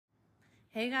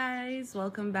Hey guys,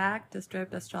 welcome back to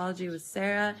Stripped Astrology with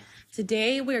Sarah.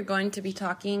 Today we're going to be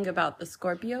talking about the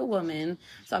Scorpio woman.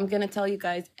 So I'm going to tell you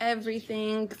guys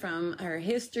everything from her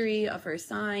history of her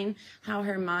sign, how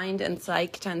her mind and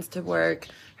psyche tends to work,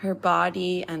 her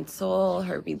body and soul,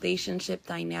 her relationship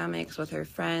dynamics with her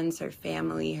friends, her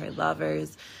family, her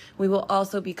lovers. We will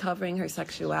also be covering her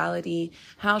sexuality,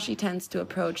 how she tends to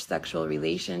approach sexual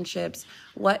relationships,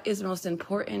 what is most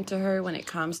important to her when it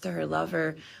comes to her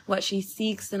lover, what she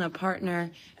seeks in a partner,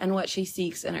 and what she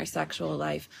seeks in her sexual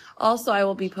life. Also, I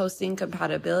will be posting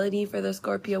compatibility for the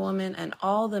Scorpio woman and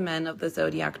all the men of the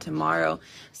zodiac tomorrow.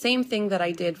 Same thing that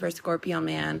I did for Scorpio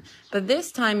man. But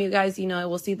this time, you guys,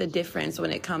 we'll see the difference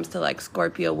when it comes to like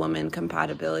Scorpio woman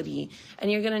compatibility. And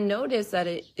you're going to notice that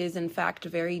it is in fact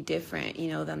very different,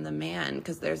 than the man,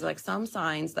 because there's like some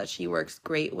signs that she works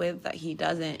great with that he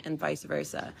doesn't, and vice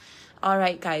versa. All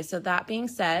right, guys, so that being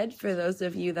said, for those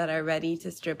of you that are ready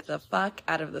to strip the fuck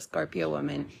out of the Scorpio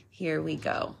woman, here we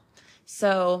go.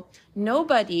 So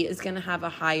nobody is going to have a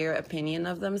higher opinion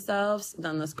of themselves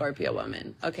than the Scorpio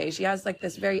woman. Okay, she has like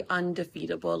this very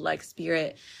undefeatable like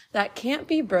spirit that can't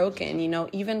be broken,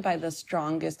 even by the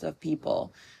strongest of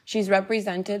people. She's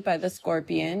represented by the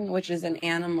scorpion, which is an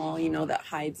animal, that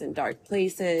hides in dark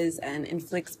places and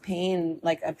inflicts pain,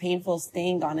 like a painful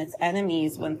sting on its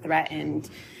enemies when threatened.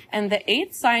 And the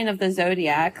eighth sign of the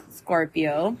zodiac,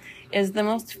 Scorpio, is the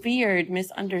most feared,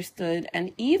 misunderstood,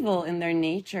 and evil in their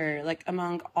nature, like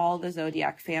among all the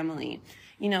zodiac family.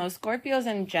 Scorpios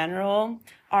in general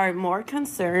are more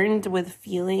concerned with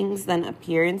feelings than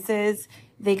appearances.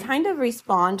 They kind of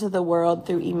respond to the world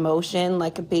through emotion,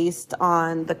 like based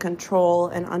on the control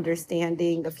and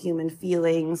understanding of human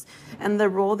feelings and the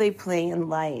role they play in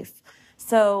life.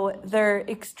 So their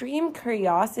extreme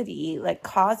curiosity like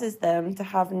causes them to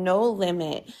have no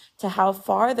limit to how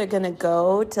far they're going to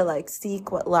go to like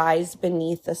seek what lies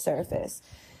beneath the surface.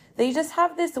 They just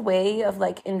have this way of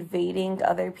like invading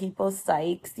other people's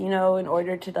psyches, in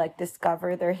order to like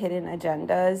discover their hidden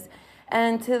agendas.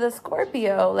 And to the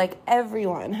Scorpio, like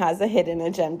everyone has a hidden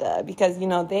agenda because,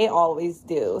 they always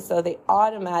do. So they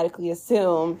automatically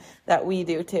assume that we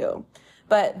do too.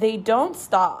 But they don't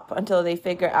stop until they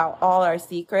figure out all our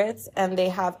secrets, and they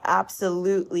have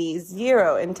absolutely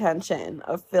zero intention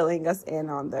of filling us in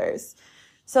on theirs.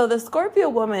 So the Scorpio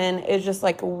woman is just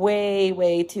like way,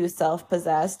 way too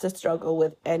self-possessed to struggle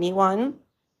with anyone.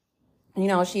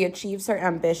 She achieves her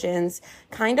ambitions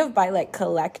kind of by like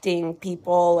collecting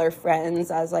people or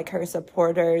friends as like her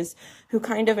supporters who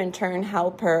kind of in turn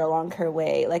help her along her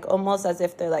way, like almost as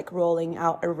if they're like rolling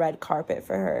out a red carpet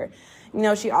for her.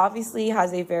 She obviously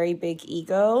has a very big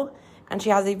ego, and she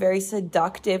has a very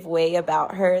seductive way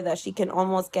about her that she can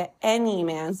almost get any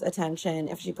man's attention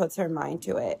if she puts her mind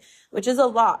to it, which is a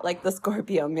lot like the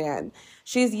Scorpio man.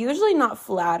 She's usually not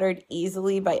flattered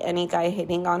easily by any guy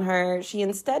hitting on her. She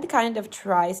instead kind of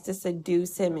tries to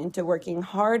seduce him into working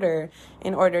harder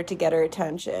in order to get her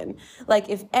attention. Like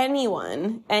if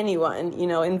anyone,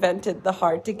 invented the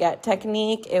hard to get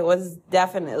technique, it was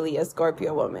definitely a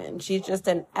Scorpio woman. She's just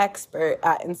an expert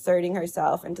at inserting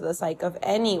herself into the psyche of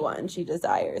anyone she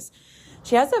desires.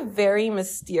 She has a very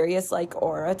mysterious like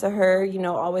aura to her,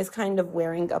 always kind of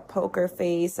wearing a poker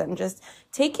face and just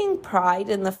taking pride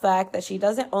in the fact that she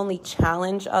doesn't only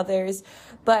challenge others,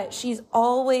 but she's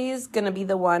always going to be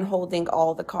the one holding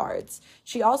all the cards.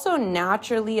 She also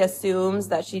naturally assumes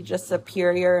that she's just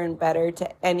superior and better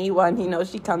to anyone,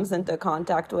 she comes into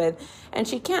contact with. And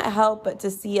she can't help but to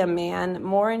see a man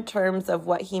more in terms of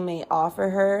what he may offer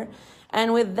her.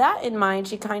 And with that in mind,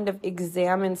 she kind of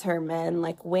examines her men,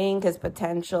 like weighing his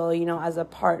potential, as a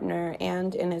partner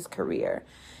and in his career.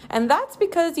 And that's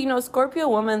because, Scorpio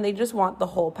women, they just want the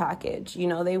whole package.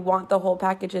 They want the whole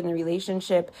package in the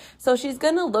relationship. So she's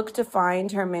going to look to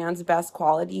find her man's best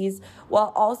qualities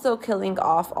while also killing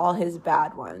off all his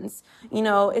bad ones.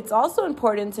 It's also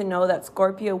important to know that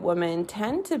Scorpio women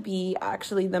tend to be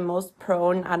actually the most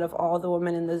prone out of all the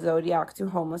women in the zodiac to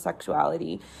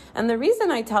homosexuality. And the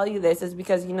reason I tell you this is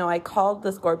because, I called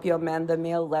the Scorpio men the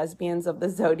male lesbians of the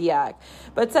zodiac.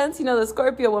 But since, the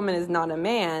Scorpio woman is not a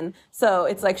man, so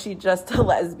it's like she's just a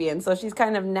lesbian. So she's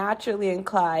kind of naturally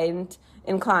inclined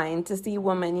to see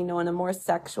women, in a more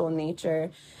sexual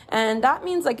nature. And that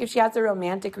means like if she has a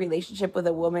romantic relationship with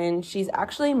a woman, she's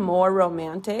actually more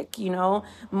romantic,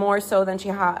 more so than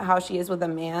how she is with a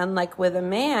man. Like with a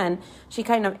man, she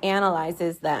kind of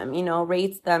analyzes them,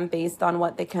 rates them based on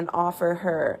what they can offer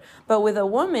her. But with a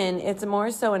woman, it's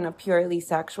more so in a purely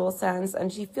sexual sense,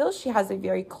 and she feels she has a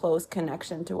very close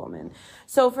connection to women.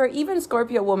 So for even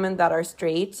Scorpio women that are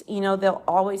straight, they'll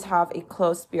always have a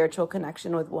close spiritual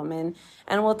connection with women.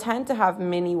 and will tend to have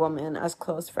many women as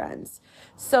close friends.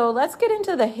 So let's get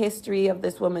into the history of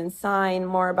this woman's sign,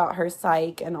 more about her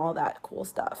psyche and all that cool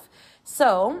stuff.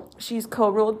 So she's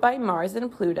co-ruled by Mars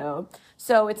and Pluto.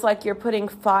 So it's like you're putting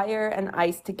fire and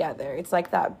ice together. It's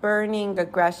like that burning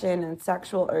aggression and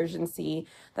sexual urgency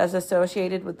that's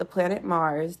associated with the planet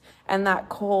Mars and that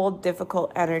cold,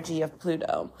 difficult energy of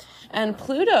Pluto. And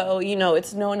Pluto,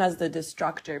 it's known as the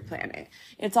destructor planet.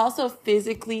 It's also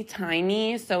physically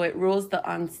tiny, so it rules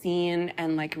the unseen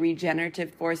and like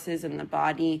regenerative forces in the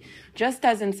body. Just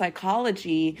as in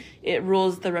psychology, it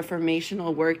rules the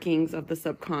reformational workings of the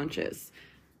subconscious.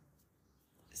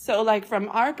 So like from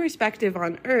our perspective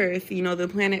on Earth, the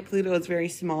planet Pluto is very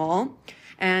small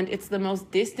and it's the most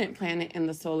distant planet in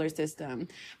the solar system,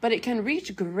 but it can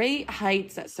reach great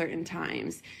heights at certain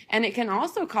times. And it can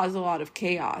also cause a lot of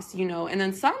chaos, and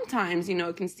then sometimes,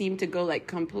 it can seem to go like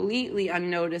completely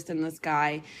unnoticed in the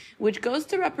sky, which goes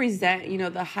to represent,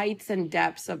 the heights and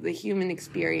depths of the human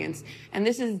experience. And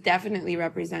this is definitely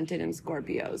represented in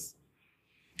Scorpios.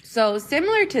 So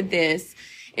similar to this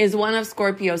is one of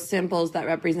Scorpio's symbols that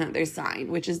represent their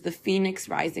sign, which is the phoenix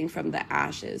rising from the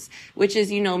ashes, which is,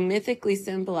 mythically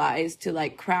symbolized to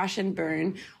like crash and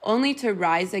burn, only to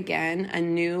rise again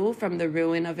anew from the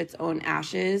ruin of its own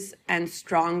ashes and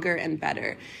stronger and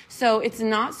better. So it's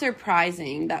not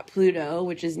surprising that Pluto,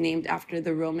 which is named after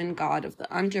the Roman god of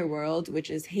the underworld, which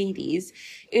is Hades,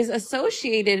 is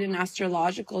associated in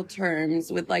astrological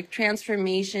terms with like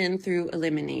transformation through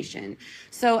elimination.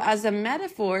 So as a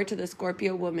metaphor to the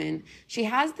Scorpio woman, she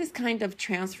has this kind of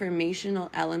transformational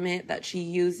element that she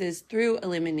uses through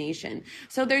elimination.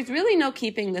 So there's really no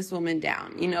keeping this woman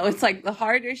down. It's like the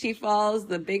harder she falls,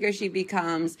 the bigger she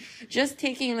becomes, just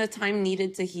taking the time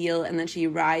needed to heal, and then she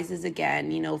rises again,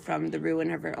 from the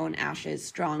ruin of her own ashes,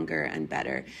 stronger and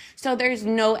better. So there's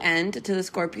no end to the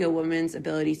Scorpio woman's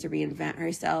ability to reinvent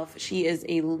herself. She is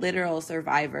a literal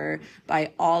survivor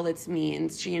by all its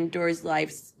means. She endures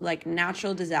life's like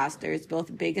natural disasters,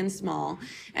 both big and small,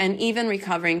 and even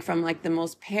recovering from like the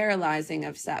most paralyzing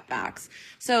of setbacks.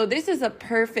 So this is a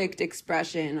perfect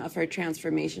expression of her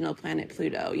transformational planet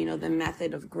Pluto, the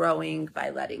method of growing by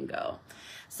letting go.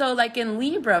 So like in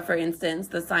Libra, for instance,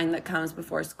 the sign that comes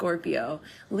before Scorpio,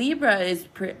 Libra is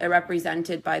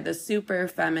represented by the super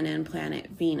feminine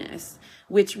planet Venus,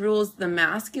 which rules the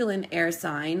masculine air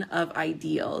sign of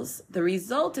ideals. The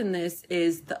result in this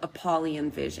is the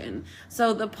Apollyon vision.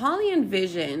 So the Apollyon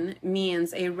vision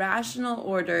means a rational,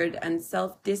 ordered, and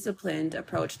self-disciplined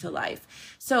approach to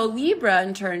life. So Libra,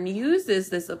 in turn, uses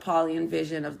this Apollyon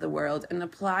vision of the world and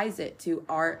applies it to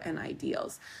art and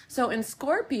ideals. So in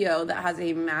Scorpio, that has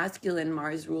a masculine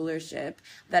Mars rulership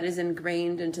that is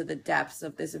ingrained into the depths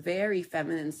of this very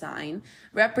feminine sign,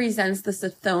 represents the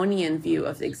Chthonian view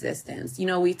of existence.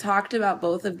 We talked about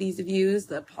both of these views,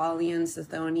 the Apollyon,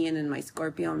 Chthonian, in my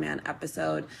Scorpio Man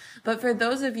episode. But for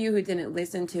those of you who didn't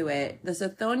listen to it, the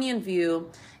Chthonian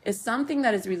view is something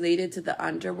that is related to the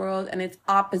underworld, and it's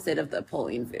opposite of the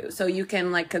Apollyon view. So you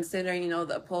can like consider,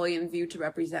 the Apollyon view to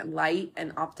represent light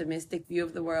and optimistic view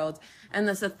of the world, and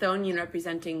the Chthonian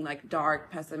representing like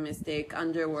dark, pessimistic,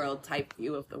 underworld type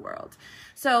view of the world.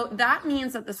 So that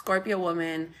means that the Scorpio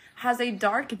woman has a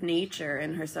dark nature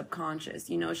in her subconscious.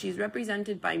 She's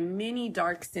represented by many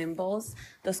dark symbols.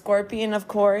 The scorpion, of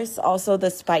course, also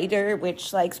the spider,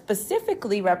 which like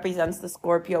specifically represents the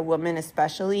Scorpio woman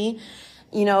especially.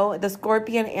 The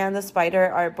scorpion and the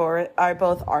spider are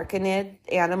both arachnid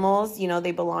animals.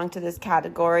 They belong to this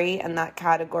category, and that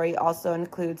category also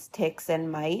includes ticks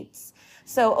and mites.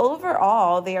 So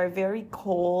overall, they are very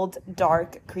cold,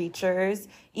 dark creatures.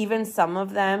 Even some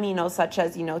of them, such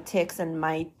as, ticks and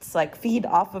mites, like feed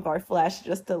off of our flesh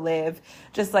just to live,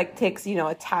 just like ticks,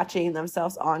 attaching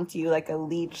themselves onto you like a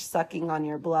leech sucking on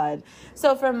your blood.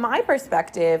 So from my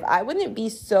perspective, I wouldn't be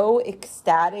so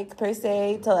ecstatic per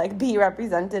se to like be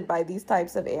represented by these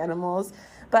types of animals.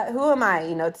 But who am I,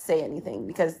 to say anything?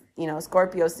 Because,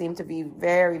 Scorpios seem to be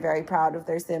very, very proud of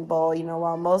their symbol,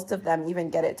 while most of them even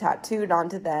get it tattooed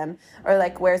onto them or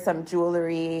like wear some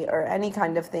jewelry or any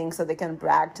kind of thing so they can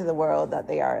brag to the world that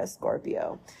they are a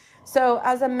Scorpio. So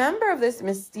as a member of this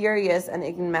mysterious and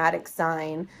enigmatic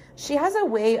sign, she has a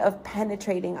way of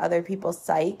penetrating other people's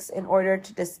psyches in order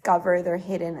to discover their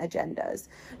hidden agendas.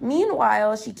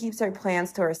 Meanwhile, she keeps her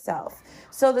plans to herself.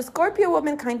 So the Scorpio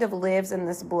woman kind of lives in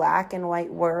this black and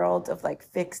white world of like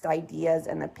fixed ideas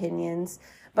and opinions.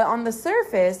 But on the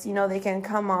surface, they can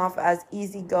come off as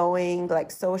easygoing,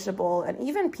 like sociable, and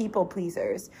even people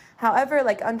pleasers. However,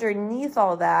 like underneath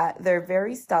all that, they're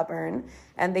very stubborn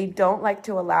and they don't like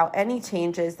to allow any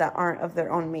changes that aren't of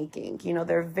their own making.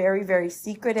 They're very, very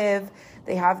secretive.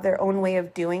 They have their own way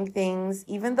of doing things.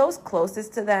 Even those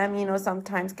closest to them,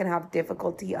 sometimes can have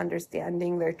difficulty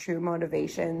understanding their true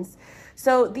motivations.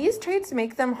 So these traits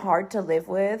make them hard to live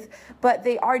with, but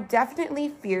they are definitely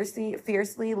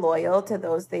fiercely loyal to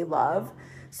those they love.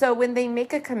 So when they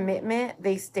make a commitment,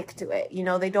 they stick to it.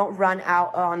 They don't run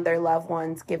out on their loved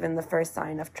ones given the first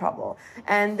sign of trouble.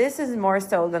 And this is more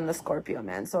so than the Scorpio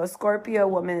man. So a Scorpio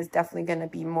woman is definitely going to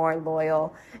be more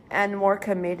loyal and more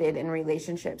committed in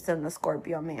relationships than the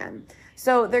Scorpio man.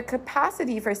 So their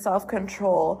capacity for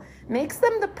self-control makes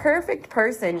them the perfect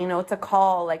person, to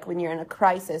call like when you're in a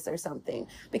crisis or something,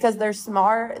 because they're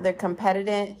smart, they're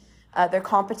competent, they're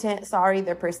competent,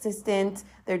 they're persistent,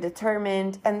 they're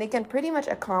determined, and they can pretty much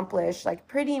accomplish like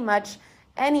pretty much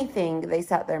anything they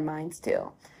set their minds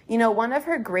to. One of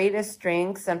her greatest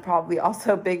strengths and probably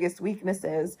also biggest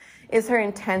weaknesses is her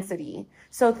intensity.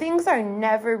 So things are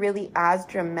never really as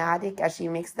dramatic as she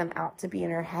makes them out to be in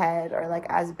her head, or like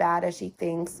as bad as she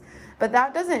thinks. But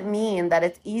that doesn't mean that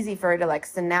it's easy for her to like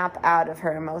snap out of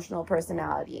her emotional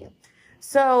personality.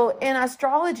 So in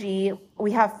astrology,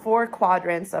 we have 4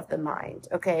 quadrants of the mind,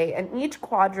 okay? And each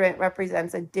quadrant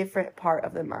represents a different part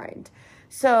of the mind.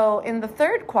 So in the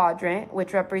 3rd quadrant,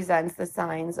 which represents the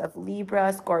signs of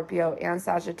Libra, Scorpio, and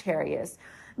Sagittarius,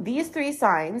 these 3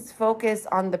 signs focus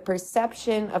on the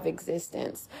perception of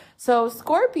existence. So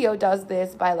Scorpio does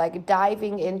this by like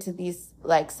diving into these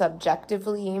like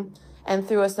subjectively and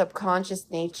through a subconscious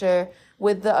nature,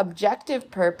 with the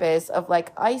objective purpose of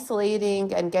like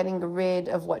isolating and getting rid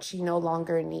of what she no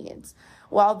longer needs.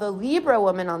 While the Libra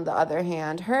woman, on the other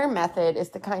hand, her method is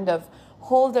to kind of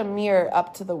hold a mirror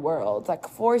up to the world, like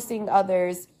forcing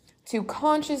others to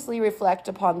consciously reflect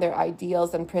upon their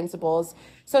ideals and principles.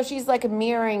 So she's like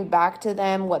mirroring back to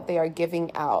them what they are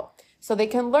giving out, so they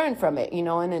can learn from it,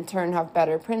 and in turn have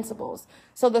better principles.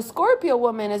 So the Scorpio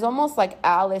woman is almost like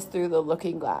Alice through the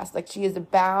looking glass. Like she is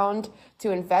bound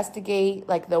to investigate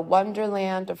like the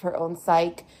wonderland of her own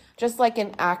psyche. Just like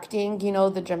in acting,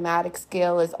 the dramatic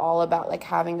skill is all about like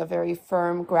having a very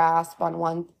firm grasp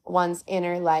on one's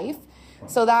inner life.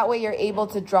 So that way you're able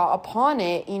to draw upon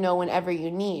it, whenever you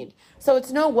need. So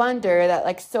it's no wonder that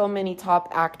like so many top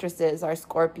actresses are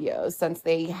Scorpios, since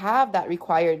they have that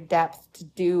required depth to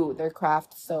do their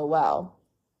craft so well.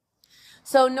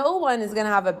 So no one is going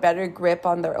to have a better grip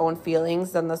on their own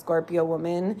feelings than the Scorpio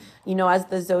woman, as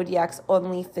the zodiac's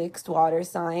only fixed water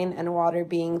sign, and water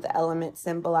being the element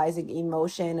symbolizing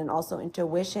emotion and also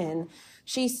intuition.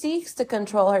 She seeks to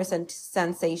control her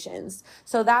sensations,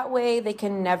 so that way they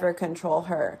can never control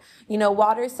her.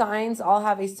 Water signs all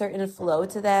have a certain flow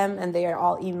to them, and they are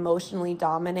all emotionally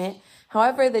dominant.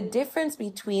 However, the difference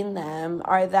between them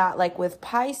are that, like with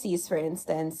Pisces, for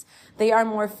instance, they are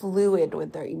more fluid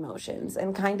with their emotions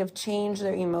and kind of change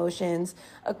their emotions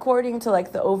according to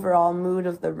like the overall mood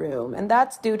of the room. And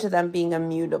that's due to them being a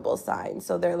mutable sign.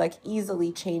 So they're like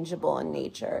easily changeable in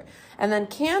nature. And then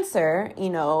Cancer,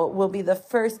 will be the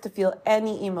first to feel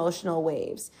any emotional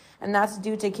waves. And that's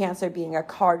due to Cancer being a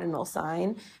cardinal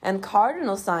sign. And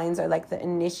cardinal signs are like the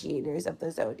initiators of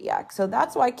the zodiac. So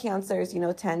that's why Cancers,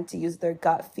 tend to use their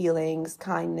gut feelings,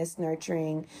 kindness,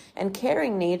 nurturing, and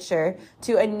caring nature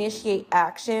to initiate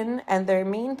action. And their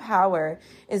main power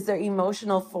is their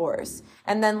emotional force.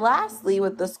 And then lastly,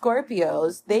 with the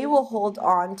Scorpios, they will hold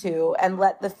on to and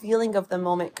let the feeling of the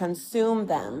moment consume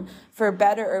them, for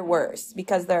better or worse,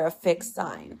 because they're a fixed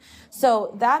sign.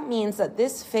 So that means that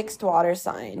this fixed water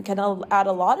sign can at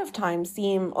a lot of times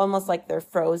seem almost like they're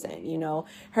frozen.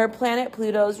 Her planet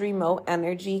Pluto's remote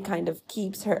energy kind of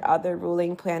keeps her other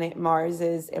ruling planet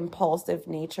Mars's impulsive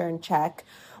nature in check,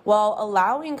 while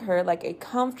allowing her like a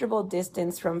comfortable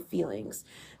distance from feelings.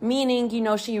 Meaning,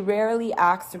 she rarely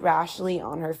acts rashly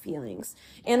on her feelings.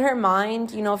 In her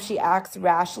mind, if she acts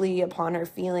rashly upon her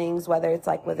feelings, whether it's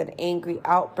like with an angry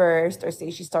outburst, or say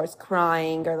she starts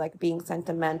crying, or like being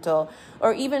sentimental,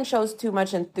 or even shows too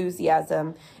much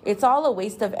enthusiasm, it's all a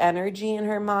waste of energy in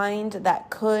her mind that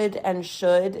could and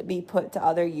should be put to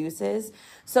other uses.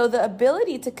 So the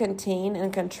ability to contain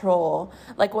and control,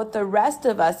 like what the rest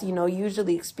of us,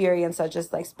 usually experience, such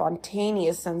as like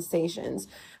spontaneous sensations,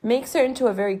 makes her into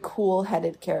a very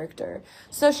cool-headed character.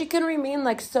 So she can remain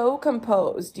like so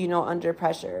composed, under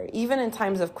pressure, even in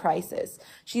times of crisis.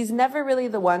 She's never really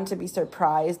the one to be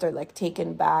surprised or like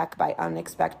taken back by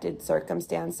unexpected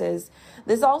circumstances.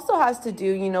 This also has to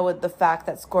do, with the fact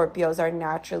that Scorpios are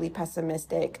naturally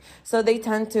pessimistic. So they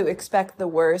tend to expect the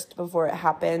worst before it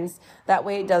happens. That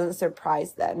way it doesn't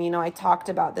surprise them. I talked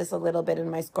about this a little bit in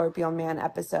my Scorpio man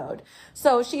episode.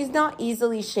 So she's not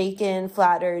easily shaken,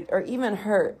 flattered, or even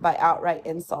hurt by outright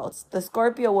insults. The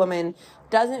Scorpio woman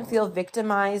doesn't feel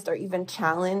victimized or even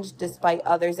challenged despite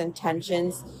others'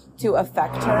 intentions to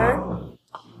affect her.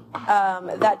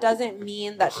 That doesn't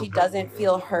mean that she doesn't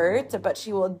feel hurt, but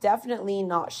she will definitely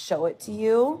not show it to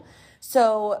you.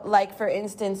 So, like, for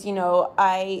instance,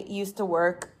 I used to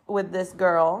work with this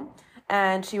girl,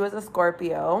 and she was a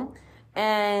Scorpio,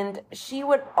 and she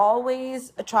would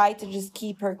always try to just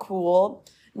keep her cool,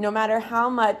 no matter how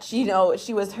much, she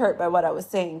was hurt by what I was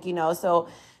saying, So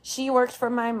she worked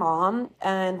for my mom,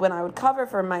 and when I would cover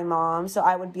for my mom, so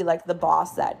I would be like the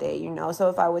boss that day, So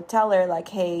if I would tell her like,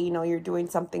 hey, you're doing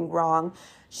something wrong,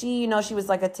 she was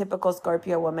like a typical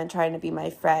Scorpio woman trying to be my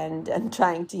friend and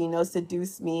trying to,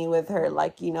 seduce me with her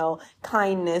like,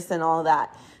 kindness and all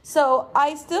that. So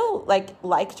I still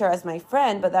liked her as my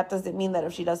friend, but that doesn't mean that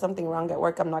if she does something wrong at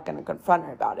work, I'm not going to confront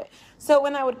her about it. So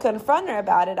when I would confront her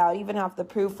about it, I would even have the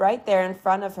proof right there in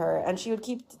front of her, and she would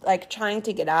keep trying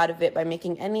to get out of it by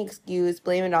making any excuse,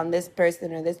 blame it on this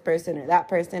person or that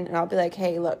person, and I'll be like,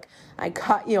 hey, look, I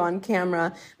caught you on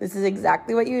camera. This is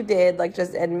exactly what you did.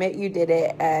 Just admit you did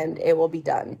it, and it will be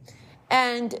done.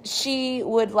 And she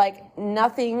would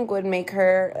nothing would make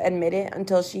her admit it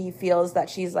until she feels that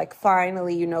she's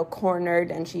finally,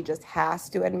 cornered, and she just has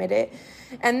to admit it.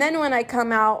 And then when I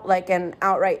come out and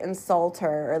outright insult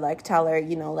her or tell her,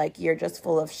 you're just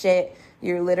full of shit.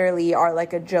 You literally are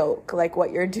a joke.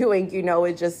 What you're doing,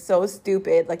 is just so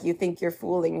stupid. You think you're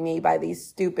fooling me by these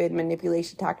stupid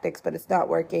manipulation tactics, but it's not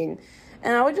working.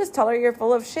 And I would just tell her you're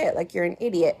full of shit, you're an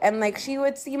idiot. And she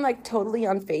would seem totally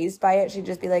unfazed by it. She'd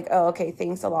just be like, oh, okay,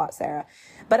 thanks a lot, Sarah.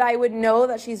 But I would know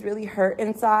that she's really hurt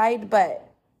inside,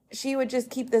 but she would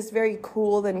just keep this very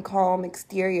cool and calm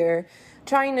exterior,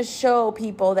 trying to show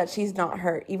people that she's not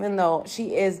hurt, even though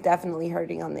she is definitely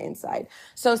hurting on the inside.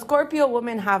 So Scorpio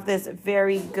women have this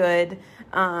very good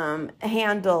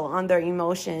handle on their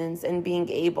emotions and being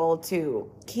able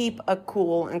to keep a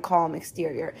cool and calm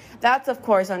exterior. That's, of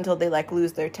course, until they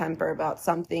lose their temper about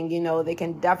something. They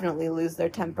can definitely lose their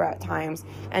temper at times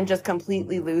and just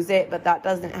completely lose it, but that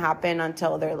doesn't happen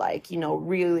until they're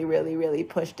really, really, really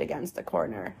pushed against the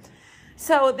corner.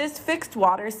 So this fixed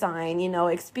water sign,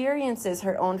 experiences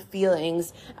her own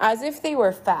feelings as if they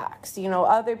were facts.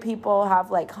 Other people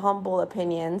have humble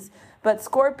opinions, but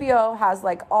Scorpio has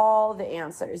all the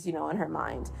answers, in her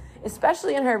mind.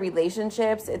 Especially in her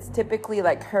relationships, it's typically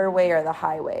her way or the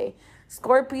highway.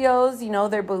 Scorpios,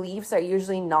 their beliefs are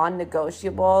usually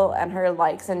non-negotiable, and her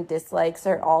likes and dislikes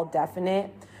are all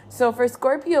definite. So for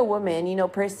Scorpio women,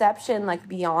 perception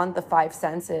beyond the five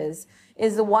senses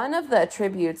is one of the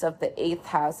attributes of the 8th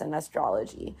house in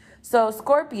astrology. So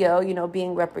Scorpio,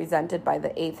 being represented by the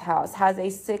 8th house, has a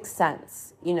sixth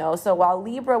sense, So while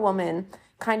Libra woman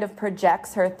kind of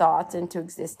projects her thoughts into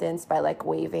existence by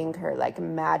waving her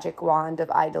magic wand of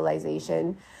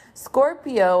idolization,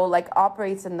 Scorpio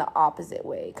operates in the opposite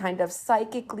way, kind of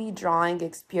psychically drawing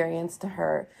experience to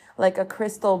her like a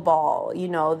crystal ball,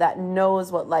 that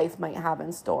knows what life might have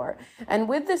in store. And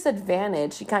with this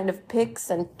advantage, she kind of picks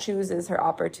and chooses her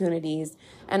opportunities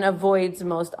and avoids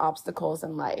most obstacles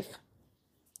in life.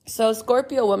 So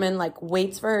Scorpio woman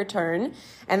waits for her turn,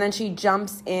 and then she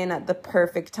jumps in at the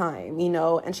perfect time,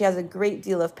 and she has a great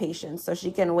deal of patience, so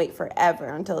she can wait forever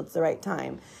until it's the right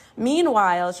time.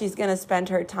 Meanwhile, she's going to spend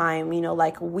her time,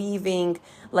 weaving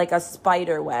a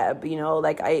spider web,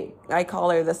 I call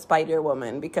her the spider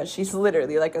woman because she's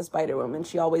literally like a spider woman.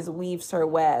 She always weaves her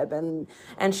web,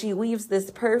 and she weaves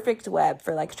this perfect web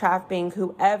for trapping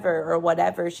whoever or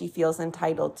whatever she feels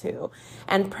entitled to.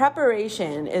 And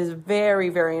preparation is very,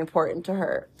 very important to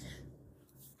her.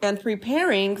 And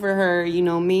preparing for her,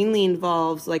 mainly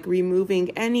involves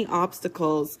removing any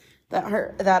obstacles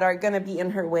that are going to be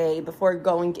in her way before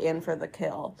going in for the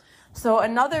kill. So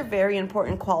another very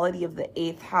important quality of the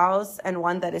 8th house, and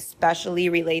one that especially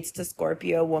relates to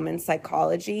Scorpio woman's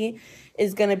psychology,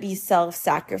 is going to be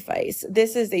self-sacrifice.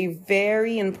 This is a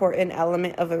very important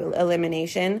element of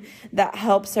elimination that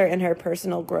helps her in her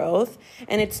personal growth.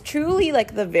 And it's truly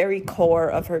the very core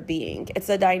of her being. It's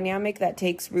a dynamic that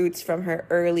takes roots from her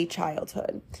early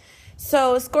childhood.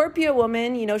 So Scorpio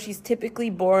woman, she's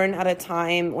typically born at a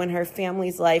time when her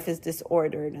family's life is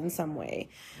disordered in some way.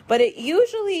 But it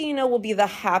usually, will be the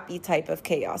happy type of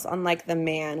chaos, unlike the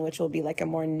man, which will be a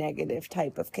more negative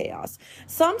type of chaos.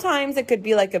 Sometimes it could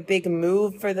be a big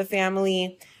move for the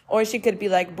family, Or she could be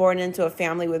like born into a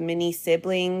family with many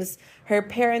siblings. Her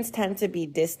parents tend to be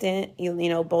distant,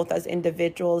 both as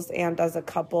individuals and as a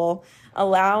couple,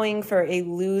 allowing for a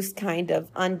loose kind of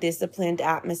undisciplined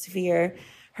atmosphere.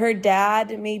 Her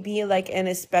dad may be like an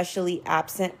especially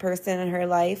absent person in her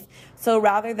life. So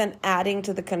rather than adding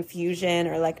to the confusion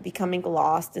or like becoming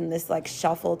lost in this like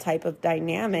shuffle type of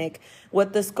dynamic,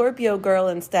 what the Scorpio girl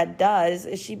instead does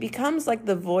is she becomes like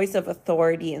the voice of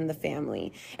authority in the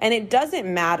family. And it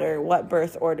doesn't matter what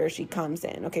birth order she comes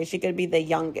in. Okay, she could be the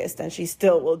youngest and she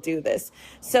still will do this.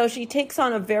 So she takes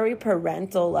on a very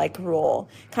parental like role,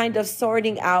 kind of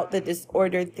sorting out the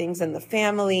disordered things in the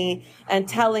family and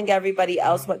telling everybody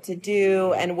else what to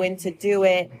do and when to do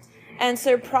it. And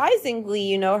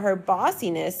surprisingly, her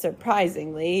bossiness,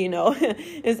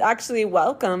 is actually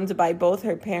welcomed by both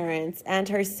her parents, and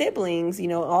her siblings,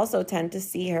 also tend to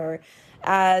see her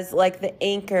as like the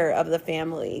anchor of the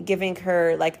family, giving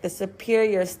her like the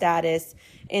superior status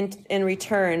in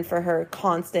return for her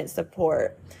constant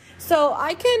support. So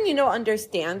I can,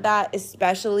 understand that,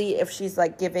 especially if she's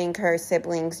like giving her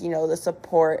siblings, the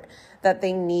support that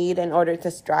they need in order to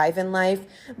strive in life.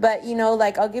 But,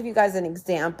 like I'll give you guys an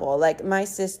example. Like my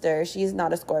sister, she's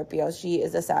not a Scorpio. She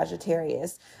is a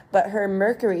Sagittarius, but her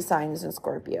Mercury sign is in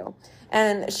Scorpio.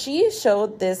 And she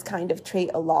showed this kind of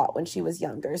trait a lot when she was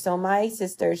younger. So my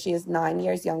sister, she is 9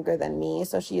 years younger than me.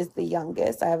 So she is the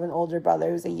youngest. I have an older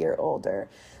brother who's a year older.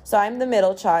 So I'm the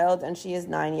middle child and she is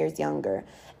 9 years younger.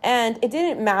 And it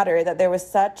didn't matter that there was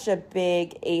such a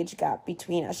big age gap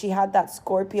between us. She had that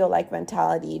Scorpio-like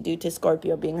mentality due to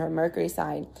Scorpio being her Mercury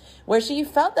sign, where she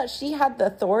felt that she had the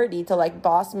authority to like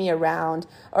boss me around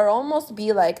or almost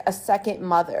be like a second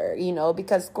mother,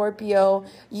 because Scorpio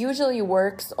usually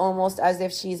works almost as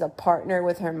if she's a partner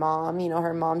with her mom.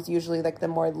 Her mom's usually like the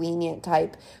more lenient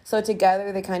type. So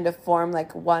together they kind of form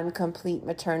like one complete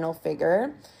maternal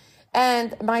figure.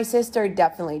 And my sister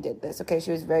definitely did this. Okay,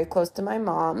 she was very close to my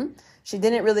mom. She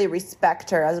didn't really respect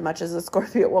her as much as a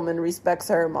Scorpio woman respects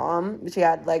her mom. She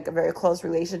had like a very close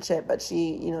relationship, but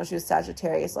she was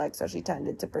Sagittarius-like, so she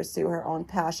tended to pursue her own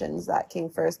passions. That came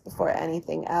first before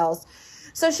anything else.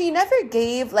 So she never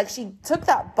she took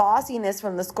that bossiness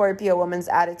from the Scorpio woman's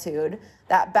attitude,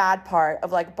 that bad part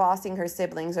of like bossing her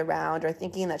siblings around or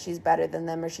thinking that she's better than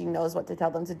them or she knows what to tell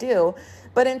them to do.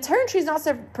 But in turn, she's not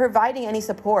providing any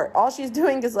support. All she's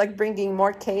doing is like bringing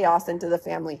more chaos into the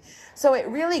family. So it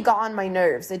really got on my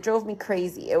nerves. It drove me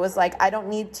crazy. It was like, I don't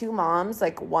need two moms.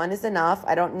 Like one is enough.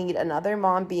 I don't need another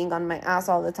mom being on my ass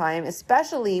all the time,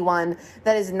 especially one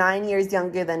that is 9 years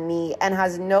younger than me and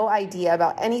has no idea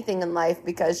about anything in life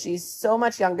because she's so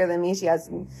much younger than me. She has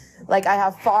I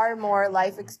have far more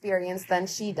life experience than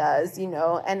she does,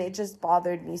 and it just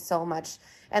bothered me so much.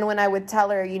 And when I would tell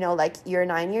her, you're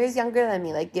 9 years younger than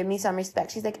me, give me some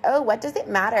respect. She's like, oh, what does it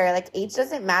matter? Age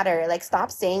doesn't matter.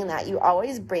 Stop saying that. You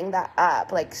always bring that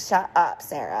up. Shut up,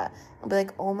 Sarah. I'll be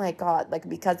like, oh my God,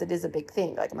 because it is a big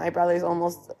thing. My brother's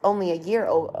almost only a year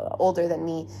older than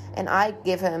me, and I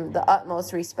give him the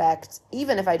utmost respect.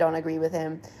 Even if I don't agree with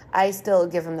him, I still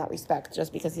give him that respect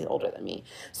just because he's older than me.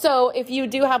 So if you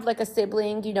do have a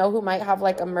sibling, who might have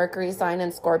a Mercury sign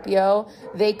in Scorpio,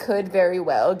 they could very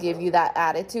well give you that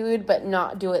attitude, but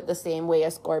not do it the same way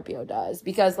a Scorpio does.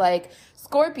 Because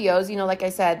Scorpios, like I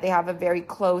said, they have a very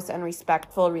close and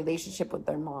respectful relationship with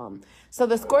their mom. So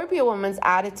the Scorpio woman's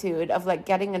attitude of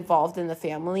getting involved in the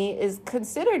family is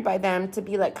considered by them to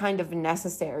be kind of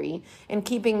necessary in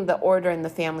keeping the order in the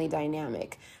family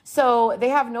dynamic. So they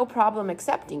have no problem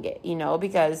accepting it,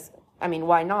 because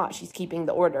why not? She's keeping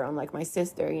the order, unlike my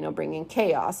sister, bringing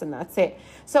chaos, and that's it.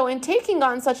 So in taking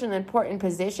on such an important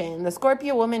position, the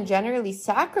Scorpio woman generally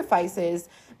sacrifices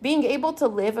being able to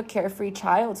live a carefree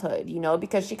childhood,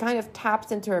 because she kind of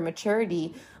taps into her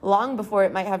maturity long before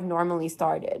it might have normally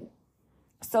started.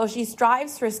 So she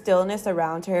strives for stillness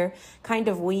around her, kind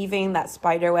of weaving that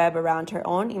spider web around her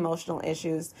own emotional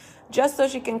issues, just so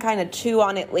she can kind of chew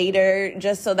on it later,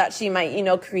 just so that she might,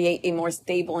 create a more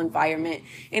stable environment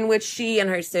in which she and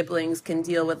her siblings can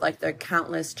deal with their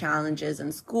countless challenges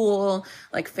in school,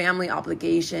 family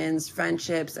obligations,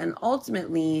 friendships, and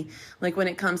ultimately, when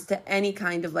it comes to any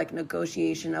kind of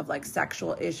negotiation of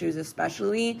sexual issues,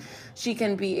 especially, she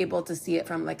can be able to see it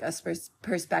from a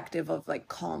perspective of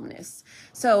calmness.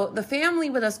 So the family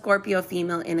with a Scorpio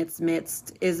female in its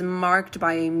midst is marked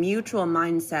by a mutual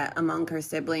mindset among her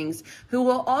siblings who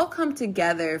will all come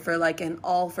together for like an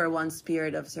all-for-one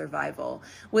spirit of survival.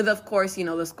 With, of course,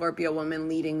 the Scorpio woman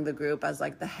leading the group as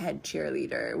like the head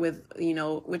cheerleader with,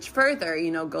 which further,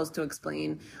 goes to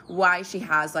explain why she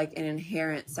has like an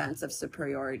inherent sense of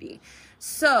superiority.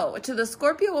 So to the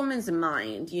Scorpio woman's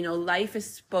mind, life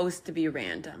is supposed to be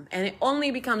random and it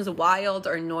only becomes wild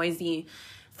or noisy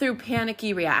through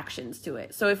panicky reactions to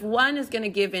it. So if one is going to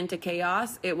give in to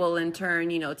chaos, it will in turn,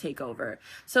 take over.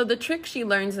 So the trick she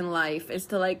learns in life is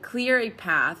to like clear a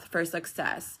path for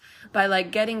success by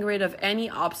like getting rid of any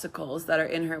obstacles that are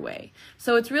in her way.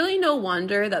 So it's really no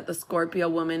wonder that the Scorpio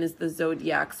woman is the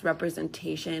zodiac's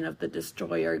representation of the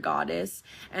destroyer goddess.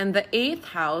 And the 8th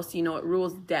house, it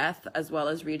rules death as well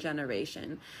as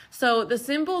regeneration. So the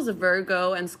symbols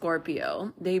Virgo and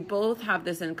Scorpio, they both have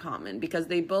this in common because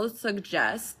they both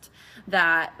suggest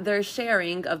that their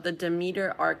sharing of the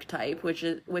Demeter archetype, which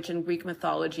in Greek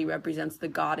mythology represents the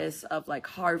goddess of like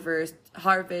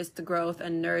harvest, growth,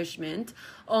 and nourishment,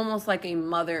 almost like a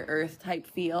Mother Earth type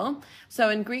feel. So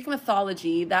in Greek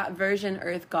mythology, that Virgin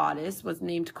Earth goddess was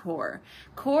named Kor.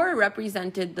 Kor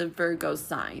represented the Virgo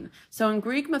sign. So in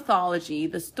Greek mythology,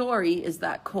 the story is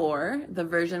that Kor, the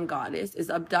Virgin goddess, is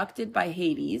abducted by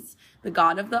Hades, the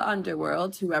god of the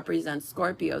underworld, who represents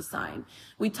Scorpio's sign.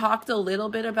 We talked a little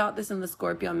bit about this in the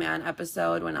Scorpio Man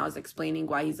episode when I was explaining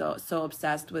why he's so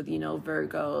obsessed with,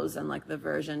 Virgos and like the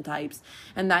Virgin types,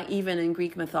 and that even in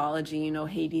Greek mythology,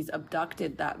 Hades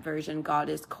abducted that Virgin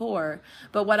goddess Kor.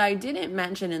 But what I didn't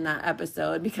mention in that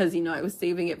episode, because, I was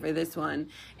saving it for this one,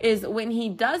 is when he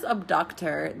does abduct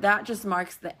her, that just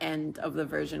marks the end of the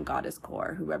Virgin goddess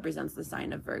Kor, who represents the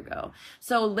sign of Virgo.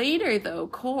 So later, though,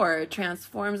 Kor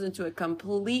transforms into a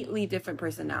completely different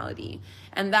personality.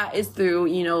 And that is through,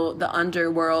 the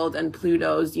underworld and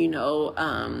Pluto's,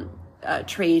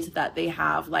 trait that they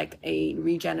have like a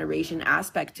regeneration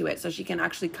aspect to it. So she can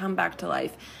actually come back to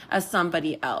life as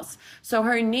somebody else. So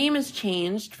her name is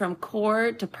changed from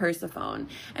Kor to Persephone.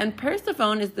 And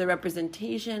Persephone is the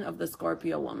representation of the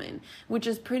Scorpio woman, which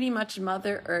is pretty much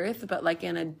Mother Earth, but like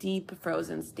in a deep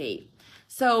frozen state.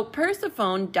 So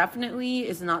Persephone definitely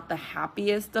is not the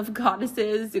happiest of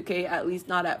goddesses, okay, at least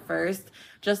not at first.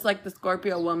 Just like the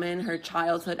Scorpio woman, her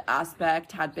childhood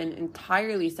aspect had been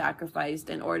entirely sacrificed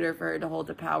in order for her to hold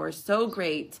a power so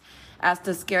great as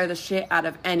to scare the shit out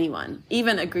of anyone,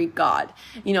 even a Greek god.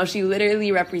 She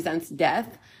literally represents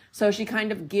death. So she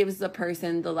kind of gives the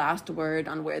person the last word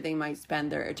on where they might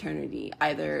spend their eternity,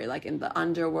 either like in the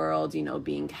underworld,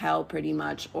 being hell pretty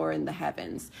much, or in the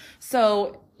heavens.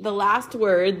 So the last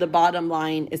word, the bottom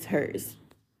line, is hers.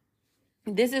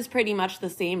 This is pretty much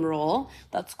the same role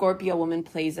that Scorpio woman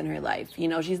plays in her life.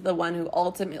 She's the one who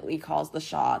ultimately calls the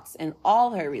shots in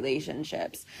all her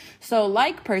relationships. So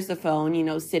like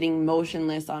Persephone, sitting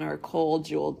motionless on her cold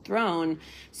jeweled throne,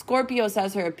 Scorpio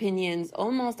says her opinions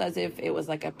almost as if it was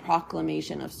like a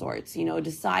proclamation of sorts,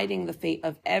 deciding the fate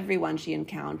of everyone she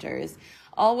encounters,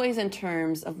 always in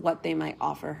terms of what they might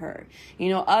offer her.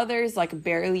 Others like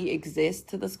barely exist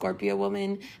to the Scorpio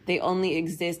woman. They only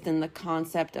exist in the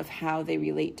concept of how they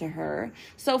relate to her.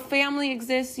 So family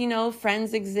exists,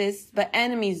 friends exist, but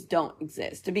enemies don't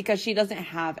exist because she doesn't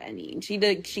have any.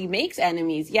 She makes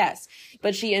enemies, yes,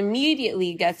 but she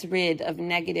immediately gets rid of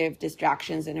negative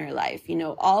distractions in her life.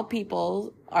 All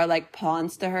people are like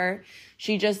pawns to her.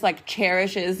 She just like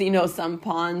cherishes, some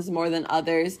pawns more than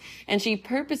others, and she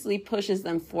purposely pushes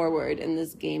them forward in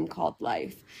this game called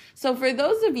life. So for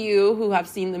those of you who have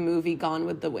seen the movie Gone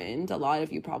with the Wind, a lot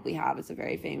of you probably have, it's a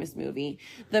very famous movie.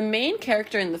 The main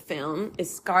character in the film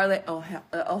is Scarlett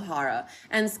O'Hara,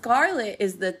 and Scarlett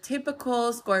is the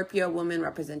typical Scorpio woman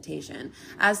representation,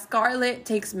 as Scarlett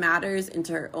takes matters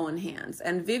into her own hands.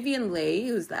 And Vivian Leigh,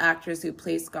 who's the actress who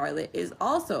plays Scarlett, is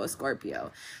also a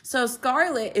Scorpio. So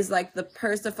Scarlett is like the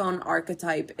Persephone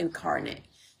archetype incarnate.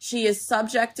 She is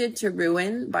subjected to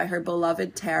ruin by her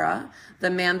beloved Terra, the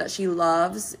man that she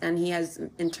loves, and he has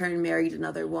in turn married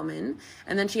another woman.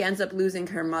 And then she ends up losing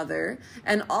her mother.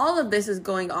 And all of this is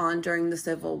going on during the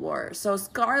Civil War. So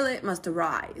Scarlett must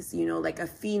rise, like a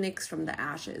phoenix from the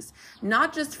ashes,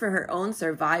 not just for her own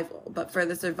survival, but for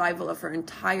the survival of her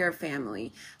entire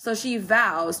family. So she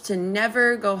vows to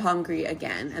never go hungry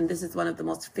again. And this is one of the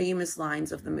most famous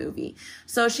lines of the movie.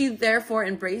 So she therefore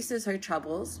embraces her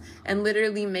troubles and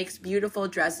literally makes beautiful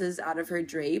dresses out of her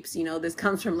drapes. You know, this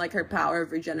comes from like her power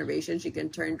of regeneration. She can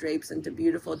turn drapes into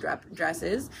beautiful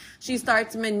dresses. She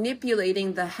starts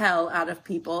manipulating the hell out of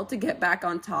people to get back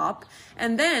on top.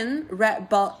 And then Rhett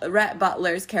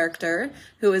Butler's character,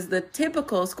 who is the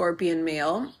typical Scorpion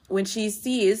male, when she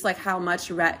sees like how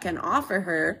much Rhett can offer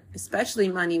her, especially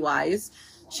money-wise,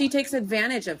 she takes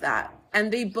advantage of that. And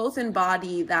they both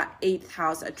embody that eighth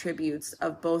house attributes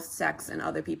of both sex and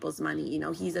other people's money. You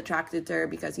know, he's attracted to her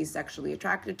because he's sexually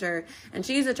attracted to her, and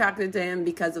she's attracted to him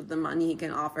because of the money he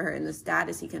can offer her and the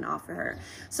status he can offer her.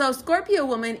 So Scorpio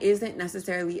woman isn't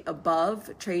necessarily above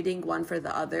trading one for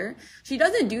the other. She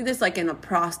doesn't do this like in a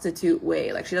prostitute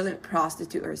way. Like, she doesn't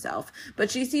prostitute herself,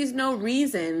 but she sees no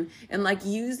reason in like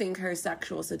using her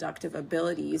sexual seductive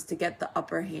abilities to get the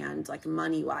upper hand, like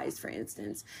money-wise, for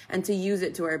instance, and to use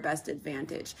it to her best advantage.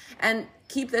 And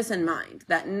keep this in mind,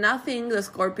 that nothing the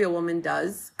Scorpio woman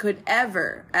does could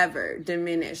ever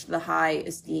diminish the high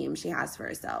esteem she has for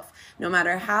herself. No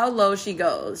matter how low she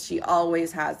goes, she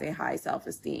always has a high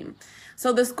self-esteem.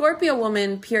 So the Scorpio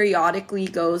woman periodically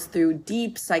goes through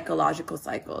deep psychological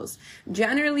cycles.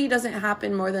 Generally doesn't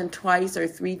happen more than twice or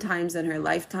 3 times in her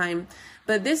lifetime.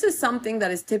 But this is something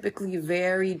that is typically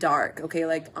very dark, okay,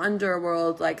 like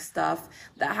underworld like stuff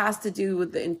that has to do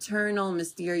with the internal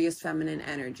mysterious feminine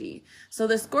energy. So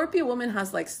the Scorpio woman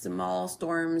has like small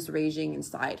storms raging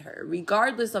inside her,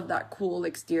 regardless of that cool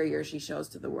exterior she shows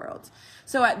to the world.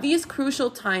 So at these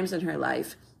crucial times in her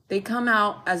life, they come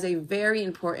out as a very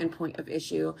important point of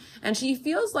issue, and she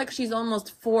feels like she's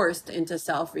almost forced into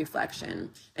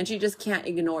self-reflection, and she just can't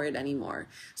ignore it anymore.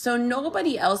 So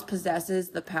nobody else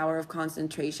possesses the power of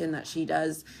concentration that she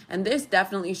does, and this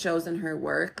definitely shows in her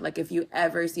work. Like, if you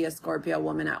ever see a Scorpio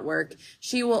woman at work,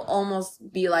 she will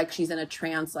almost be like she's in a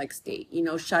trance-like state, you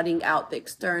know, shutting out the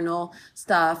external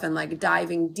stuff and like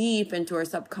diving deep into her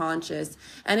subconscious,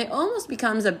 and it almost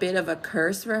becomes a bit of a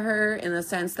curse for her in the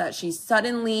sense that she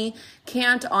suddenly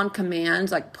can't on command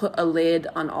like put a lid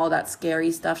on all that scary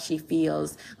stuff she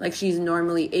feels like she's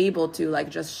normally able to,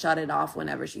 like just shut it off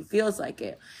whenever she feels like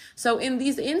it. So in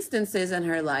these instances in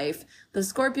her life, the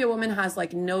Scorpio woman has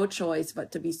like no choice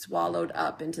but to be swallowed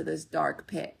up into this dark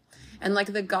pit. And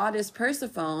like the goddess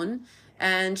Persephone,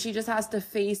 and she just has to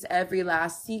face every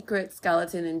last secret,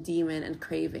 skeleton, and demon and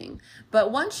craving.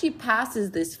 But once she passes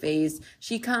this phase,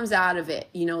 she comes out of it,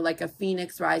 you know, like a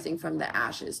phoenix rising from the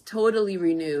ashes, totally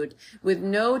renewed, with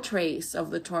no trace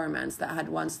of the torments that had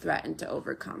once threatened to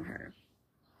overcome her.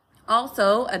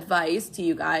 Also, advice to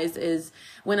you guys is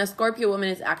when a Scorpio woman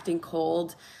is acting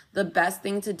cold, the best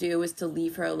thing to do is to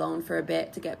leave her alone for a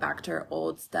bit to get back to her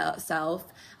old self.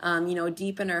 You know,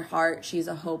 deep in her heart, she's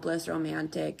a hopeless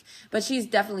romantic, but she's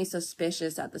definitely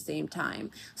suspicious at the same time.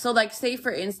 So like, say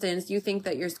for instance, you think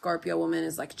that your Scorpio woman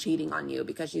is like cheating on you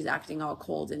because she's acting all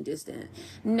cold and distant.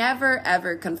 Never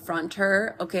ever confront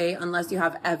her, okay, unless you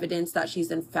have evidence that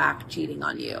she's in fact cheating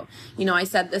on you. You know, I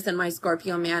said this in my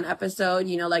Scorpio man episode,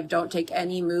 you know, like don't take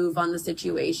any move on the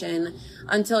situation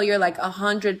until you're like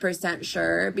 100%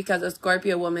 sure, because a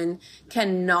Scorpio woman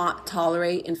cannot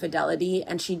tolerate infidelity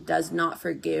and she does not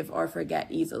forgive or forget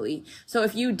easily. So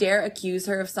if you dare accuse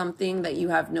her of something that you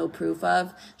have no proof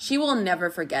of, she will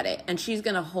never forget it, and she's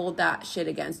going to hold that shit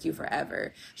against you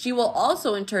forever. She will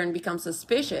also in turn become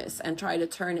suspicious and try to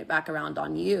turn it back around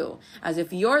on you as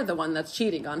if you're the one that's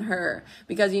cheating on her,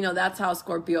 because you know that's how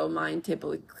Scorpio mind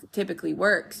typically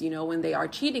works. You know, when they are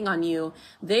cheating on you,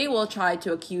 they will try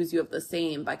to accuse you of the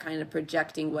same by kind of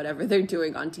projecting whatever they're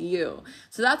doing onto you.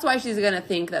 So that's why she's going to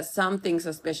think that something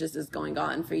suspicious is going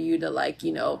on for you to, like,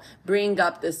 you know, bring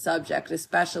up this subject,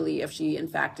 especially if she in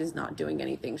fact is not doing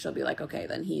anything. She'll be like, okay,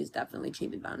 then he's definitely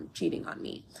cheating on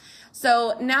me.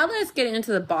 So now let's get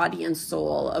into the body and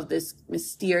soul of this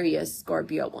mysterious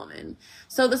Scorpio woman.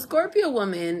 So the Scorpio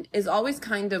woman is always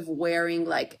kind of wearing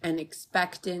like an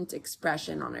expectant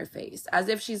expression on her face, as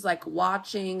if she's like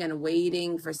watching and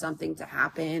waiting for something to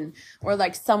happen or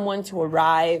like someone to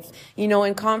arrive. You know,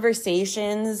 in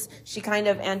conversations, she kind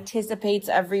of anticipates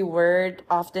every word,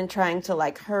 often trying to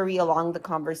like hurry along the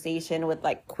conversation with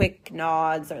like quick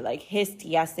nods or like hissed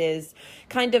yeses,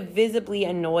 kind of visibly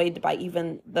annoyed by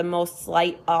even the most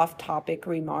slight off-topic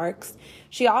remarks.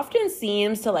 She often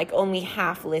seems to like only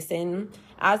half listen,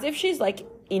 as if she's like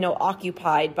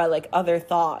occupied by like other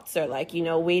thoughts, or like,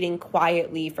 waiting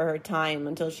quietly for her time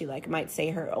until she like might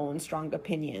say her own strong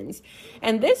opinions.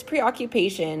 And this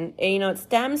preoccupation, it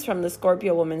stems from the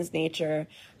Scorpio woman's nature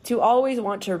to always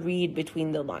want to read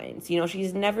between the lines.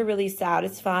 She's never really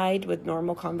satisfied with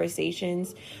normal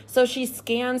conversations. So she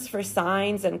scans for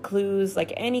signs and clues,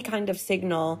 like any kind of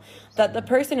signal that the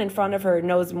person in front of her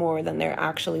knows more than they're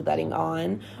actually letting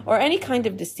on, or any kind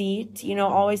of deceit,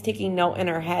 always taking note in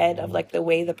her head of like the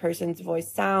way the person's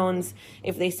voice sounds,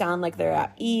 if they sound like they're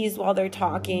at ease while they're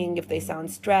talking, if they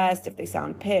sound stressed, if they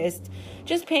sound pissed,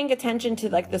 just paying attention to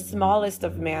like the smallest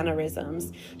of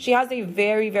mannerisms. She has a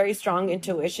very, very strong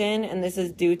intuition, and this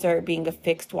is due to her being a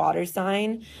fixed water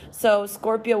sign. So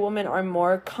Scorpio women are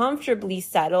more comfortably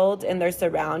settled in their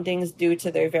surroundings due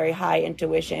to their very high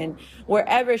intuition,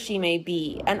 wherever she may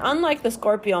be. And unlike the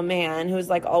Scorpio man, who's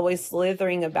like always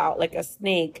slithering about like a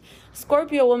snake,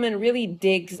 Scorpio woman really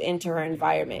digs into her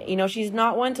environment. She's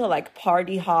not one to like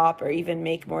party hop or even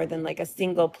make more than like a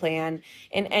single plan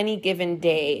in any given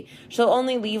day. She'll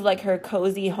only leave like her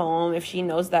cozy home if she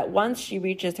knows that once she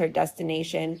reaches her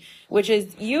destination, which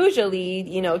is usually,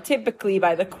 typically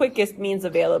by the quickest means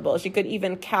available. She could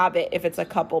even cab it if it's a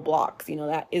couple blocks.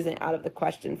 That isn't out of the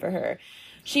question for her.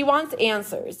 She wants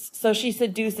answers, so she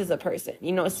seduces a person,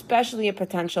 especially a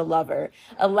potential lover,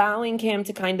 allowing him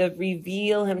to kind of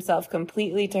reveal himself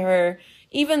completely to her.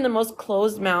 Even the most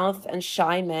closed mouth and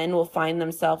shy men will find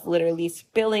themselves literally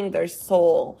spilling their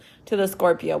soul to the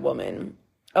Scorpio woman.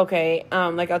 Okay,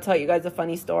 I'll tell you guys a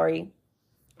funny story.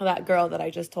 That girl that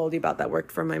I just told you about that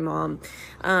worked for my mom,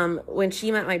 when she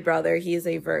met my brother, he is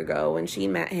a Virgo. When she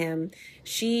met him,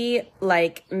 she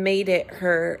like made it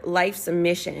her life's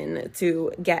mission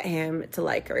to get him to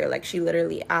like her. Like she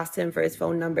literally asked him for his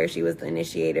phone number. She was the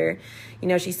initiator.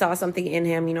 She saw something in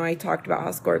him. I talked about how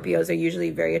Scorpios are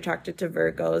usually very attracted to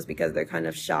Virgos because they're kind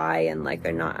of shy and like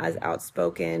they're not as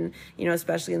outspoken,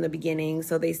 especially in the beginning.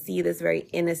 So they see this very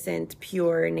innocent,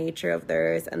 pure nature of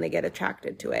theirs and they get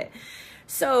attracted to it.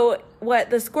 So what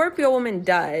the Scorpio woman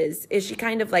does is she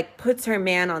kind of like puts her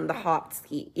man on the hot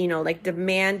seat, like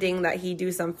demanding that he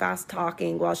do some fast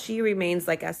talking while she remains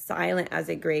like as silent as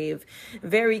a grave,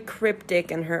 very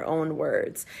cryptic in her own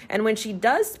words. And when she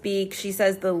does speak, she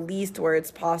says the least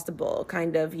words possible,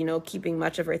 kind of, keeping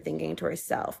much of her thinking to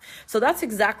herself. So that's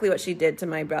exactly what she did to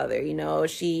my brother.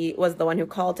 She was the one who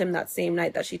called him that same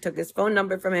night that she took his phone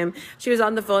number from him. She was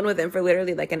on the phone with him for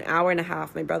literally like an hour and a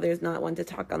half. My brother is not one to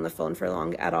talk on the phone for long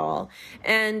at all.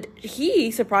 And he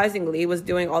surprisingly was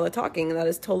doing all the talking, and that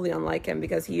is totally unlike him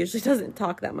because he usually doesn't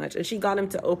talk that much. And she got him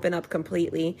to open up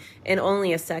completely in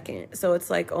only a second. So it's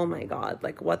like, oh my God,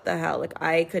 like what the hell? Like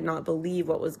I could not believe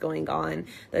what was going on,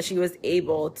 that she was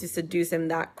able to seduce him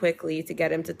that quickly, to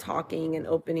get him to talking and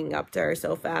opening up to her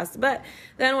so fast. But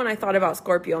then when I thought about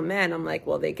Scorpio men, I'm like,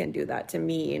 well, they can do that to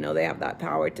me. They have that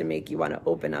power to make you want to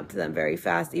open up to them very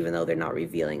fast, even though they're not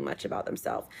revealing much about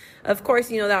themselves. Of course,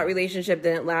 that relationship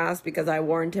didn't last because I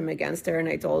warned him against her and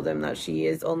I told him that she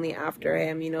is only after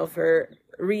him, for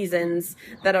reasons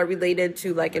that are related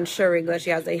to like ensuring that she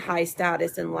has a high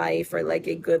status in life or like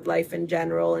a good life in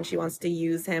general, and she wants to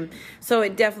use him. So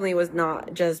it definitely was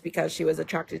not just because she was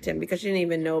attracted to him, because she didn't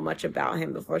even know much about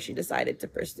him before she decided to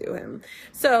pursue him.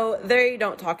 So they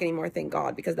don't talk anymore, thank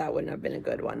God, because that wouldn't have been a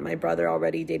good one. My brother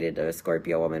already dated a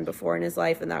Scorpio woman before in his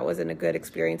life, and that wasn't a good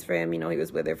experience for him. He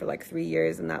was with her for like 3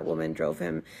 years, and that woman drove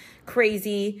him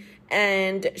crazy,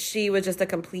 and she was just a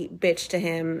complete bitch to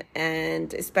him.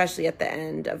 And especially at the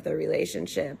end of the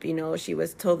relationship, she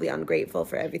was totally ungrateful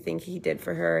for everything he did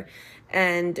for her.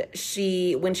 And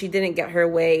when she didn't get her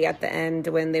way at the end,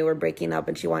 when they were breaking up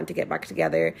and she wanted to get back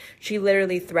together, she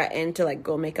literally threatened to like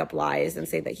go make up lies and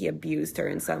say that he abused her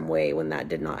in some way when that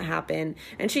did not happen.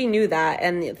 And she knew that.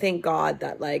 And thank God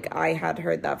that like I had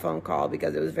heard that phone call,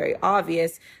 because it was very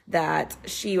obvious that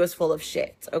she was full of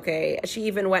shit. Okay. She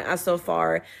even went as so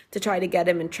far to try to get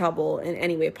him in trouble in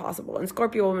any way possible. And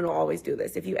Scorpio woman will always do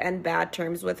this. If you end bad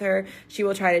terms with her, she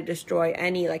will try to destroy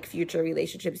any like future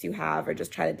relationships you have, or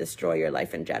just try to destroy your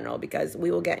life in general, because we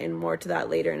will get in more to that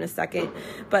later in a second.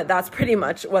 But that's pretty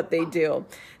much what they do.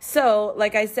 So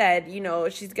like I said,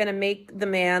 she's going to make the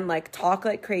man like talk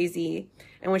like crazy.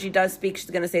 And when she does speak, she's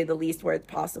going to say the least words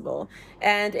possible.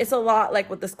 And it's a lot like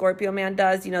what the Scorpio man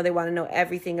does. They want to know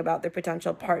everything about their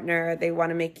potential partner. They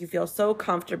want to make you feel so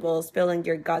comfortable spilling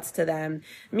your guts to them.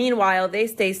 Meanwhile, they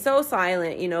stay so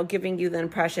silent, giving you the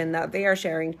impression that they are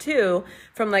sharing too,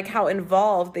 from like how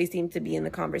involved they seem to be in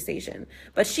the conversation.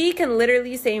 But she can can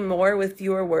literally say more with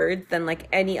fewer words than like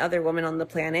any other woman on the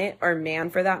planet, or man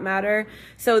for that matter.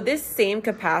 So this same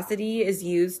capacity is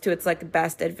used to its like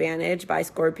best advantage by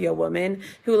Scorpio woman,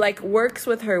 who like works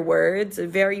with her words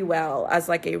very well as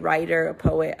like a writer, a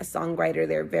poet, a songwriter.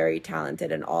 They're very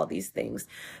talented in all these things.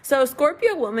 So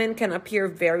Scorpio woman can appear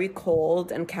very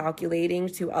cold and calculating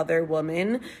to other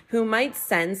women who might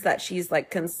sense that she's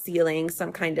like concealing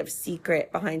some kind of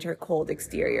secret behind her cold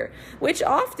exterior, which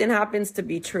often happens to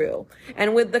be true.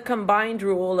 And with the combined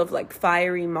rule of like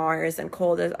fiery Mars and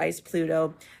cold as ice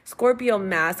Pluto, Scorpio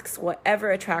masks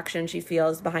whatever attraction she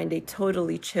feels behind a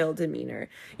totally chill demeanor.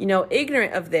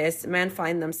 Ignorant of this, men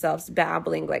find themselves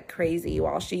babbling like crazy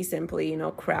while she simply,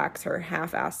 cracks her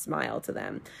half-assed smile to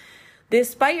them.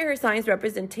 Despite her sign's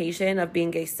representation of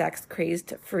being a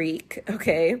sex-crazed freak,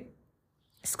 okay,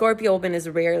 Scorpio woman is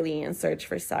rarely in search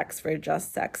for sex for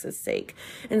just sex's sake.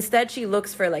 Instead, she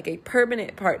looks for like a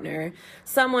permanent partner,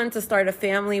 someone to start a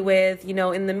family with.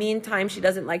 In the meantime, she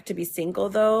doesn't like to be single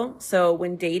though. So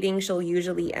when dating, she'll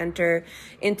usually enter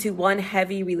into one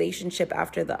heavy relationship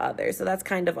after the other. So that's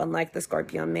kind of unlike the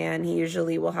Scorpio man. He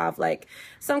usually will have like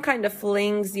some kind of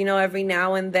flings, every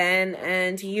now and then.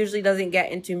 And he usually doesn't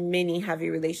get into many heavy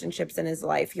relationships in his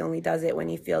life. He only does it when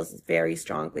he feels very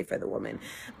strongly for the woman.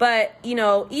 But,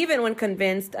 even when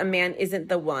convinced a man isn't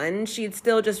the one, she'd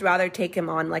still just rather take him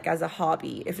on like as a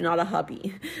hobby, if not a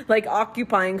hubby, like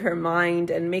occupying her mind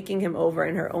and making him over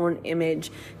in her own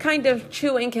image, kind of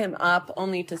chewing him up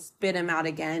only to spit him out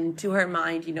again to her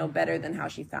mind, better than how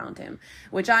she found him,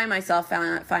 which I myself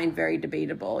find very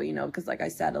debatable, because like I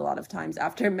said, a lot of times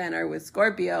after men are with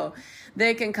Scorpio,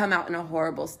 they can come out in a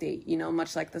horrible state,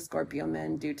 much like the Scorpio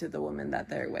men do to the woman that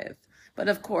they're with. But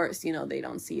of course, they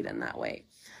don't see it in that way.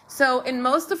 So in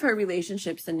most of her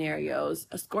relationship scenarios,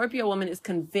 a Scorpio woman is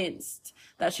convinced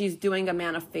that she's doing a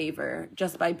man a favor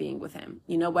just by being with him,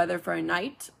 whether for a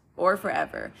night or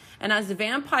forever. And as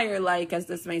vampire-like as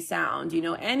this may sound,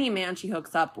 any man she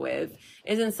hooks up with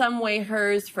is in some way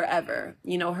hers forever,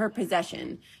 her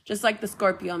possession, just like the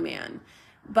Scorpio man.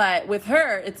 But with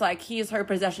her, it's like he is her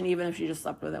possession even if she just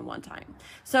slept with him one time.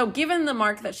 So given the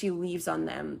mark that she leaves on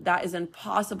them, that is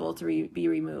impossible to be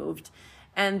removed.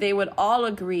 And they would all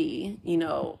agree,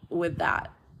 with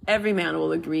that. Every man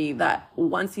will agree that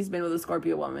once he's been with a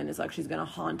Scorpio woman, it's like she's going to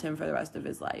haunt him for the rest of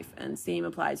his life. And same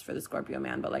applies for the Scorpio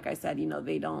man. But like I said,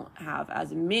 they don't have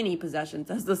as many possessions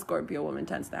as the Scorpio woman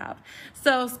tends to have.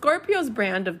 So Scorpio's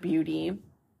brand of beauty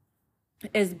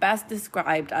is best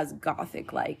described as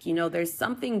gothic-like. There's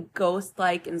something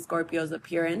ghost-like in Scorpio's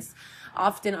appearance,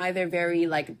 often either very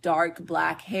like dark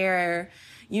black hair,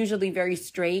 usually very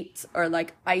straight, or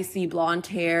like icy blonde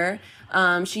hair.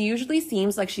 She usually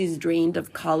seems like she's drained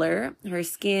of color. Her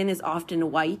skin is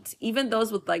often white. Even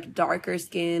those with like darker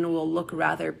skin will look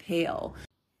rather pale.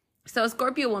 So a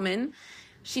Scorpio woman,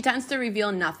 she tends to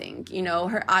reveal nothing.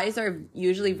 Her eyes are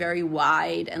usually very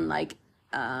wide and like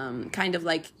kind of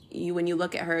like when you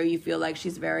look at her, you feel like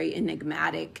she's very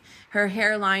enigmatic. Her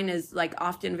hairline is like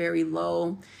often very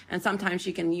low, and sometimes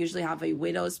she can usually have a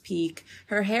widow's peak.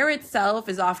 Her hair itself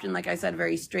is often, like I said,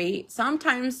 very straight,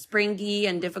 sometimes springy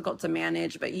and difficult to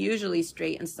manage, but usually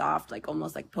straight and soft, like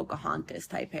almost like Pocahontas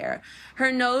type hair.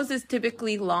 Her nose is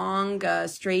typically long,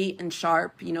 straight and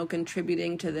sharp,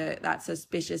 contributing to that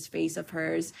suspicious face of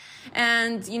hers.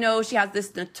 And, she has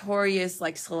this notorious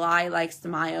like sly-like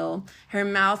smile. Her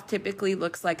mouth typically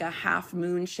looks like a half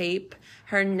moon shape.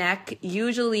 Her neck,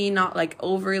 usually not like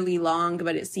overly long,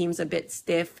 but it seems a bit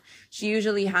stiff. She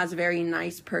usually has very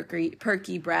nice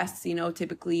perky breasts,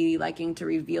 typically liking to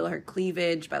reveal her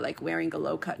cleavage by like wearing a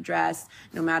low cut dress,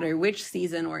 no matter which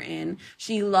season we're in.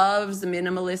 She loves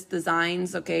minimalist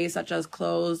designs, such as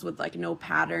clothes with like no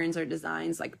patterns or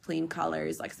designs, like plain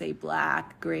colors, like say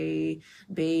black, gray,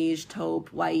 beige,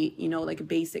 taupe, white, like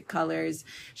basic colors.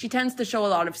 She tends to show a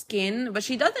lot of skin, but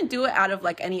she doesn't do it out of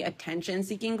like any attention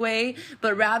seeking way,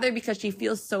 but rather because she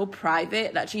feels so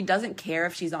private that she doesn't care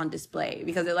if she's on display,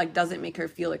 because it like doesn't make her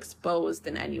feel exposed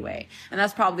in any way. And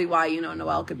that's probably why,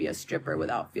 Noelle could be a stripper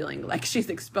without feeling like she's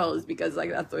exposed, because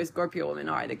like that's the way Scorpio women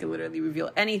are. They can literally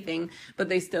reveal anything, but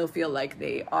they still feel like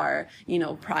they are,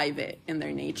 private in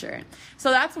their nature. So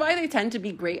that's why they tend to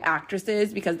be great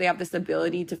actresses, because they have this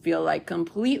ability to feel like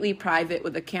completely private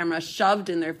with a camera shoved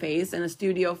in their face in a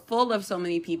studio full of so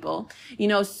many people.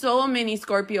 So many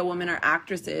Scorpio women are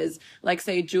actresses, like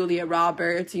say Julia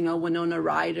Roberts, Winona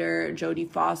Ryder, Jodie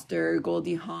Foster,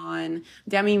 Goldie Hawn, on,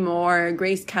 Demi Moore,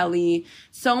 Grace Kelly,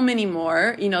 so many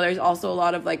more. You know, there's also a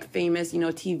lot of like famous, you know,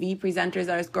 TV presenters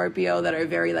that are Scorpio that are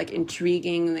very like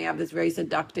intriguing, and they have this very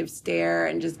seductive stare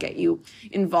and just get you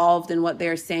involved in what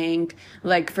they're saying.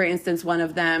 Like, for instance, one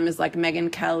of them is like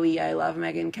Megyn Kelly. I love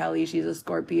Megyn Kelly. She's a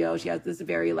Scorpio. She has this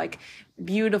very like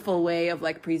beautiful way of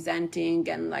like presenting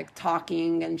and like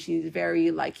talking, and she's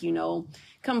very like, you know,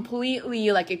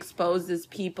 completely like exposes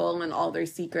people and all their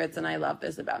secrets. And I love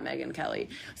this about Megyn Kelly.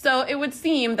 So it would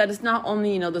seem that it's not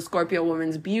only, you know, the Scorpio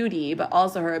woman's beauty, but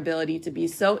also her ability to be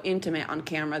so intimate on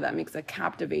camera that makes a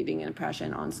captivating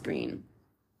impression on screen.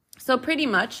 So pretty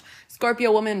much,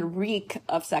 Scorpio women reek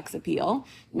of sex appeal,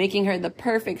 making her the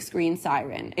perfect screen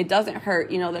siren. It doesn't hurt,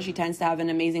 you know, that she tends to have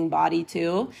an amazing body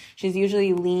too. She's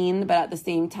usually lean, but at the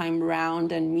same time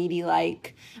round and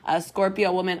meaty-like. A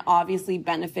Scorpio woman obviously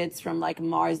benefits from like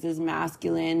Mars's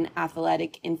masculine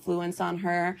athletic influence on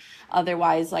her.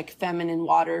 Otherwise, like feminine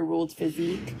water-ruled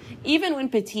physique. Even when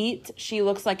petite, she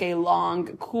looks like a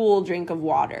long, cool drink of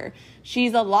water.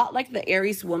 She's a lot like the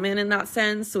Aries woman in that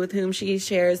sense, with whom she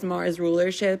shares Mars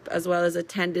rulership, as well as a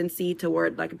tendency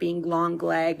toward like being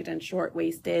long-legged and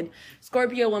short-waisted.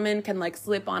 Scorpio woman can like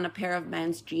slip on a pair of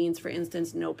men's jeans, for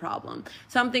instance, no problem.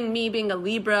 Something me being a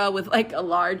Libra with like a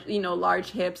large, you know,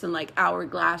 large hips and like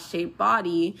hourglass-shaped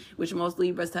body, which most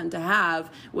Libras tend to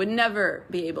have, would never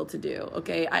be able to do,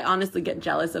 okay? I honestly get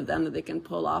jealous of them that they can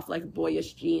pull off like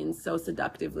boyish jeans so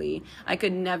seductively. I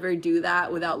could never do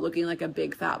that without looking like a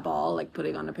big fat ball, like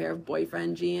putting on a pair of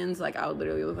boyfriend jeans. Like I would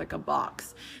literally look like a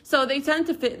box. So they tend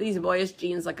to fit these boyish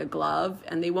jeans like a glove,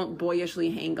 and they won't boyishly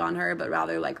hang on her, but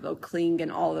rather like they'll cling in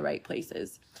all the right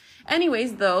places.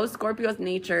 Anyways, though, Scorpio's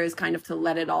nature is kind of to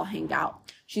let it all hang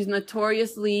out. She's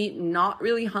notoriously not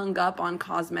really hung up on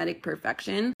cosmetic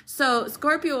perfection. So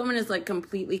Scorpio woman is like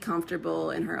completely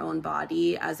comfortable in her own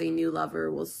body, as a new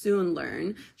lover will soon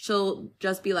learn. She'll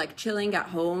just be like chilling at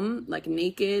home, like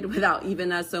naked, without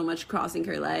even as so much crossing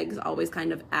her legs, always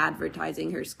kind of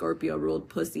advertising her Scorpio ruled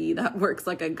pussy that works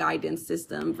like a guidance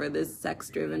system for this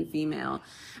sex-driven female.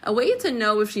 A way to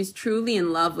know if she's truly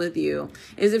in love with you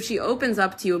is if she opens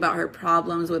up to you about her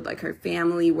problems with like her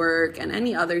family, work, and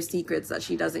any other secrets that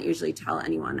she doesn't usually tell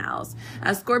anyone else.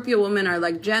 As Scorpio women are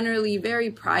like generally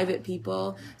very private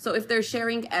people, so if they're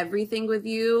sharing everything with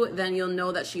you, then you'll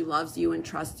know that she loves you and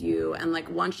trusts you, and like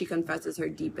once she confesses her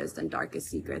deepest and darkest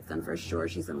secrets, then for sure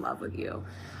she's in love with you.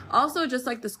 Also, just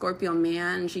like the Scorpio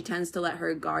man, she tends to let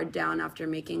her guard down after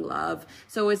making love.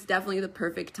 So it's definitely the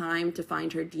perfect time to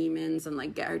find her demons and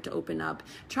like get her to open up.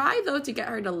 Try though to get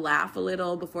her to laugh a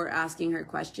little before asking her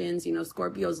questions. You know,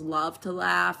 Scorpios love to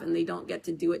laugh, and they don't get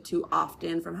to do it too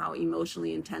often from how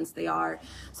emotionally intense they are.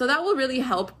 So that will really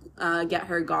help get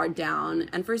her guard down.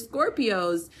 And for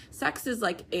Scorpios, sex is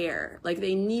like air, like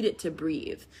they need it to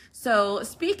breathe. So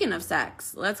speaking of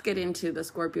sex, let's get into the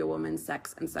Scorpio woman's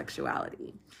sex and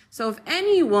sexuality. So if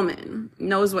any woman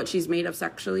knows what she's made of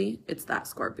sexually, it's that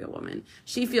Scorpio woman.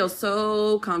 She feels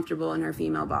so comfortable in her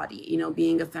female body, you know,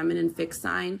 being a feminine fixed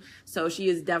sign. So she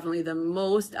is definitely the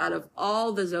most out of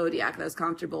all the zodiac that's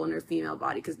comfortable in her female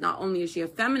body, because not only is she a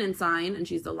feminine sign and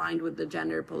she's aligned with the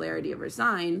gender polarity of her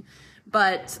sign,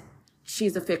 but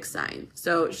she's a fixed sign.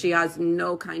 So she has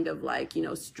no kind of like, you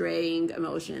know, straying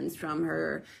emotions from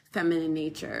her feminine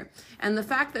nature. And the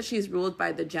fact that she's ruled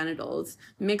by the genitals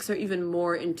makes her even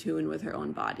more in tune with her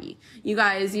own body. You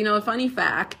guys, you know, a funny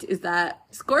fact is that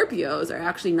Scorpios are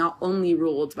actually not only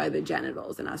ruled by the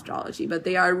genitals in astrology, but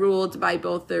they are ruled by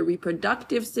both the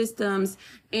reproductive systems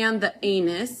and the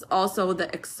anus, also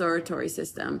the excretory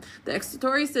system. The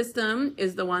excretory system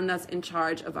is the one that's in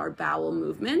charge of our bowel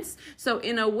movements. So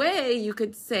in a way, you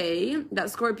could say that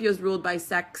Scorpio is ruled by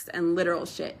sex and literal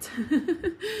shit.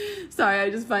 Sorry, I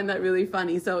just find that really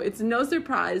funny. So it's no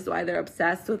surprise why they're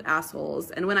obsessed with assholes.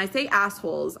 And when I say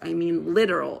assholes, I mean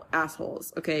literal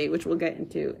assholes, okay, which we'll get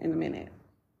into in a minute.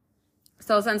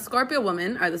 So since Scorpio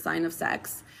women are the sign of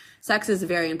sex, sex is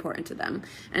very important to them.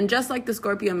 And just like the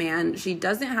Scorpio man, she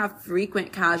doesn't have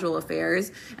frequent casual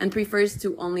affairs and prefers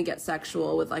to only get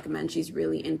sexual with like men she's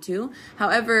really into.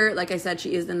 However, like I said,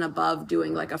 she isn't above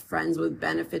doing like a friends with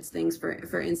benefits things.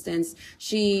 For instance,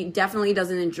 she definitely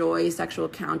doesn't enjoy sexual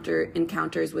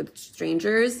encounters with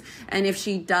strangers. And if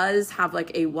she does have like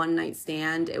a one night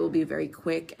stand, it will be very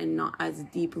quick and not as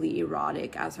deeply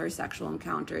erotic as her sexual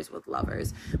encounters with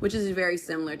lovers, which is very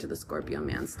similar to the Scorpio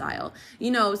man style.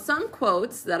 You know, some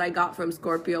quotes that I got from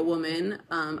Scorpio women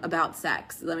about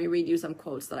sex. Let me read you some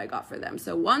quotes that I got for them.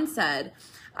 So one said,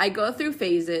 I go through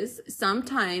phases,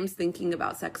 sometimes thinking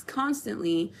about sex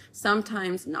constantly,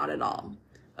 sometimes not at all.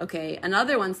 Okay,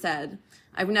 another one said,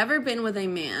 I've never been with a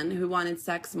man who wanted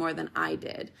sex more than I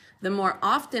did. The more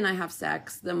often I have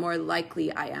sex, the more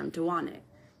likely I am to want it.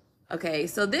 Okay,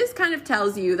 so this kind of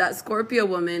tells you that Scorpio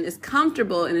woman is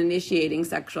comfortable in initiating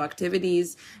sexual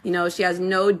activities. You know, she has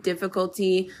no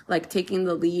difficulty like taking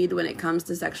the lead when it comes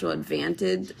to sexual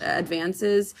advances.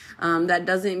 That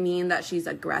doesn't mean that she's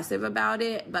aggressive about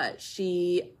it, but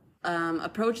she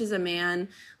approaches a man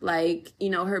like, you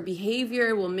know, her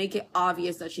behavior will make it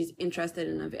obvious that she's interested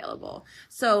and available.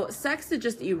 So sex is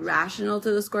just irrational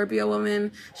to the Scorpio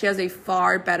woman. She has a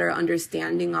far better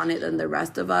understanding on it than the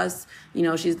rest of us. You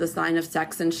know, she's the sign of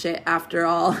sex and shit after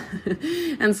all.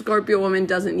 And Scorpio woman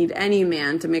doesn't need any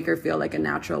man to make her feel like a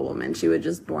natural woman. She was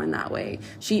just born that way.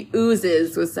 She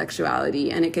oozes with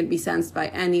sexuality, and it can be sensed by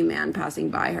any man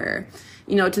passing by her.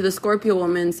 You know, to the Scorpio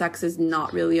woman, sex is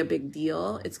not really a big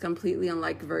deal. It's completely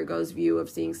unlike Virgo's view of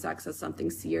seeing sex as something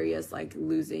serious, like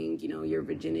losing, you know, your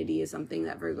virginity is something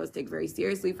that Virgos take very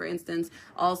seriously, for instance.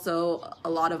 Also, a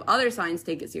lot of other signs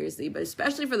take it seriously, but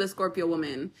especially for the Scorpio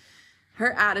woman,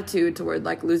 her attitude toward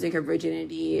like losing her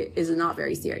virginity is not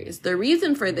very serious. The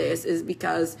reason for this is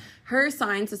because her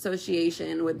sign's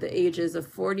association with the ages of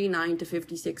 49 to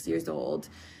 56 years old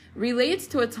relates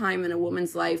to a time in a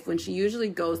woman's life when she usually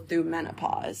goes through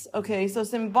menopause. Okay, so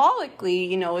symbolically,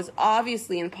 you know, it's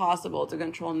obviously impossible to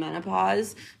control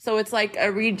menopause. So it's like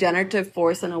a regenerative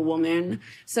force in a woman.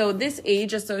 So this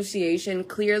age association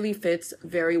clearly fits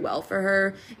very well for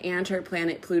her and her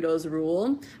planet Pluto's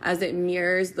rule, as it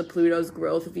mirrors the Pluto's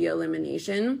growth via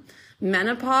elimination.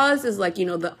 Menopause is like, you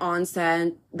know, the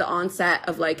onset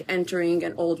of like entering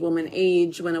an old woman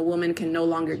age when a woman can no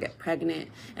longer get pregnant,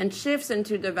 and shifts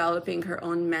into developing her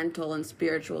own mental and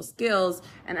spiritual skills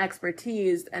and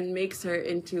expertise, and makes her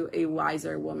into a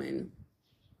wiser woman.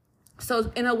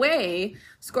 So in a way,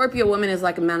 Scorpio woman is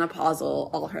like menopausal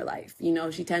all her life. You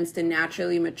know, she tends to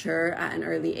naturally mature at an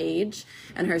early age,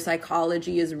 and her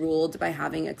psychology is ruled by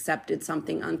having accepted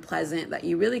something unpleasant that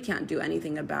you really can't do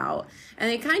anything about, and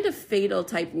a kind of fatal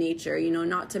type nature, you know,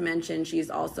 not to mention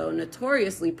she's also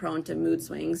notoriously prone to mood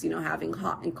swings, you know, having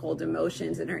hot and cold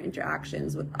emotions in her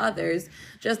interactions with others,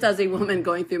 just as a woman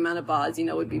going through menopause, you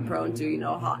know, would be prone to, you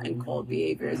know, hot and cold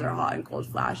behaviors or hot and cold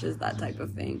flashes, that type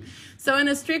of thing. So in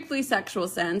a strictly sexual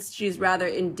sense, she's rather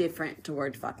indifferent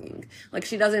toward fucking. Like,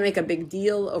 she doesn't make a big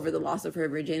deal over the loss of her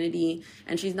virginity,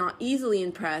 and she's not easily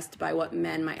impressed by what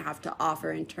men might have to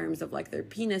offer in terms of like their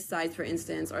penis size, for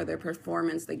instance, or their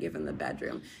performance they give in the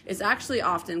bedroom. It's actually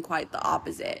often quite the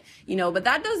opposite, you know, but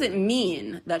that doesn't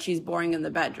mean that she's boring in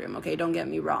the bedroom, okay? Don't get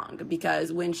me wrong,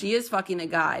 because when she is fucking a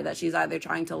guy that she's either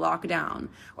trying to lock down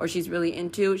or she's really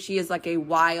into, she is like a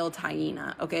wild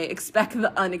hyena, okay? Expect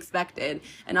the unexpected,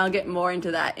 and I'll get more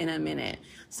into that in a minute.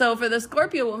 So for the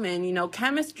Scorpio woman, you know,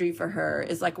 chemistry for her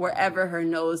is like wherever her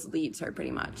nose leads her,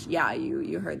 pretty much. Yeah,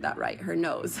 you heard that right, her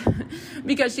nose.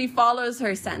 Because she follows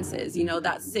her senses, you know,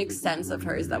 that sixth sense of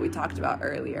hers that we talked about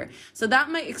earlier. So that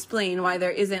might explain why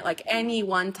there isn't like any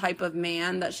one type of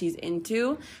man that she's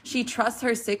into. She trusts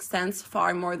her sixth sense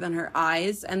far more than her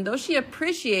eyes. And though she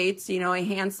appreciates, you know, a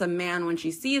handsome man when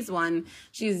she sees one,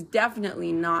 she's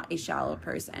definitely not a shallow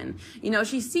person. You know,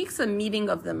 she seeks a meeting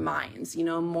of the minds, you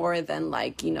know, more than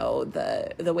like, you know,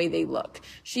 the way they look.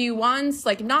 She wants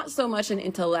like not so much an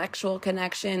intellectual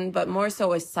connection, but more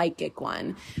so a psychic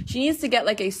one. She needs to get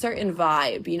like a certain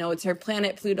vibe, you know, it's her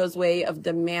planet Pluto's way of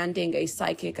demanding a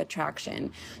psychic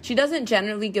attraction. She doesn't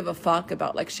generally give a fuck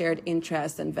about like shared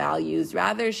interests and values.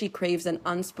 Rather, she craves an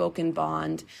unspoken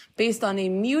bond based on a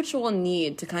mutual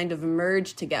need to kind of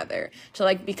merge together, to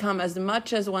like become as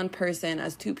much as one person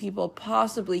as two people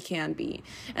possibly can be.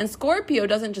 And Scorpio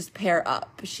doesn't just pair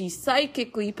up. She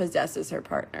psychically possesses her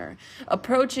partner,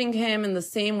 approaching him in the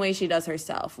same way she does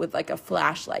herself, with like a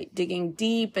flashlight, digging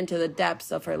deep into the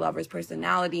depths of her lover's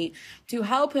personality to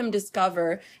help him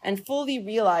discover and fully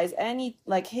realize any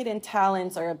like hidden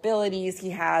talents or abilities he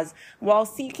has, while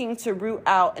seeking to root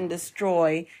out and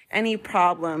destroy any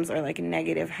problems or like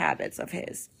negative habits of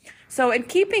his. So in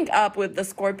keeping up with the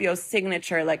Scorpio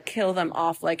signature, like kill them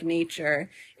off like nature,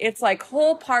 it's like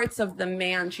whole parts of the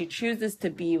man she chooses to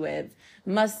be with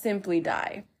must simply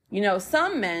die. You know,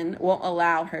 some men won't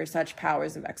allow her such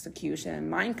powers of execution and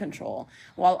mind control,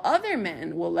 while other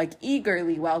men will like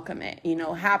eagerly welcome it, you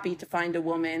know, happy to find a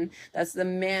woman that's the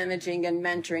managing and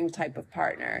mentoring type of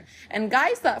partner. And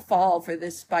guys that fall for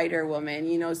this spider woman,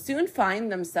 you know, soon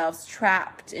find themselves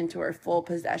trapped into her full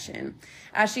possession,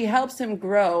 as she helps him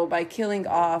grow by killing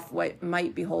off what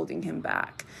might be holding him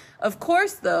back. Of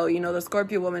course, though, you know, the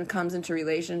Scorpio woman comes into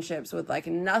relationships with like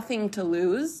nothing to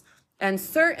lose and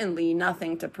certainly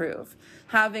nothing to prove.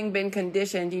 Having been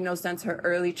conditioned, since her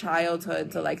early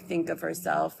childhood to like think of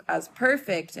herself as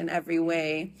perfect in every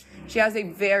way, she has a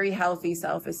very healthy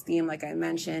self-esteem, like I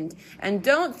mentioned. And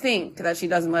don't think that she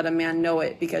doesn't let a man know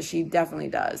it, because she definitely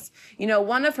does.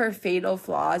 One of her fatal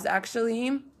flaws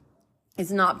actually is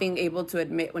not being able to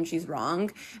admit when she's wrong.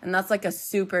 And that's like a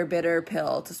super bitter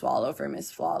pill to swallow for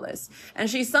Miss Flawless. And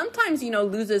she sometimes,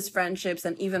 loses friendships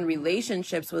and even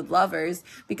relationships with lovers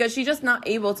because she's just not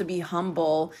able to be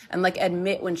humble and like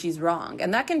admit when she's wrong.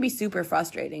 And that can be super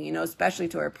frustrating, especially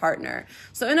to her partner.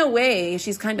 So in a way,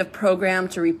 she's kind of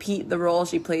programmed to repeat the role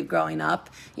she played growing up,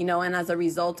 and as a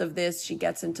result of this, she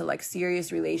gets into like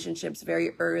serious relationships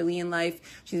very early in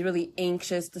life. She's really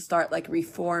anxious to start like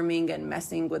reforming and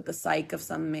messing with the psyche of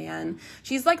some man.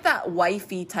 She's like that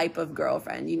wifey type of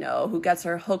girlfriend, who gets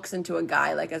her hooks into a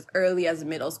guy like as early as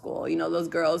middle school. Those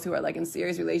girls who are like in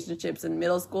serious relationships in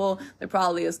middle school, they're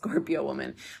probably a Scorpio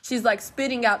woman. She's like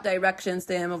spitting out directions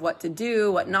to him of what to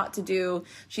do, what not to do.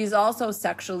 She's also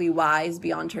sexually wise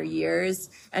beyond her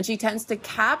years, and she tends to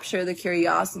capture the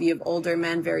curiosity of older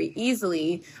men very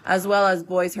easily, as well as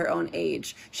boys her own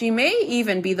age. She may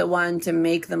even be the one to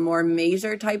make the more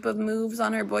major type of moves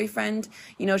on her boyfriend.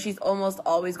 She's almost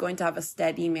always going to have a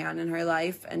steady man in her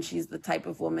life, and she's the type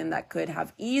of woman that could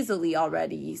have easily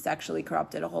already sexually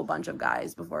corrupted a whole bunch of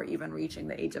guys before even reaching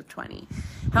the age of 20.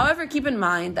 However, keep in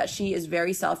mind that she is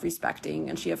very self-respecting,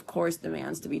 and she of course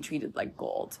demands to be treated like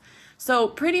gold. So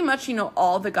pretty much,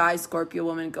 all the guys Scorpio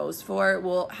woman goes for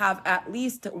will have at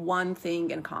least one thing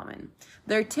in common.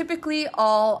 They're typically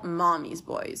all mommy's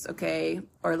boys, okay?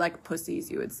 Or like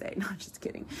pussies, you would say. No, just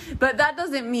kidding. But that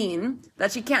doesn't mean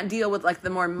that she can't deal with like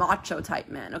the more macho type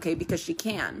men, okay? Because she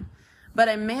can. But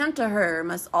a man to her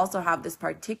must also have this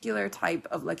particular type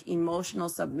of like emotional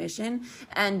submission,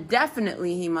 and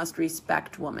definitely he must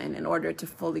respect woman in order to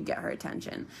fully get her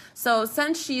attention. So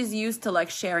since she's used to like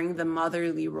sharing the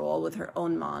motherly role with her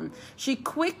own mom, she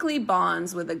quickly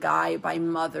bonds with a guy by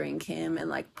mothering him and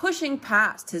like pushing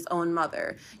past his own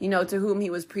mother, to whom he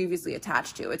was previously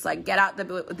attached to. It's like, get out the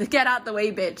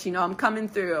way, bitch. I'm coming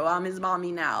through. I'm his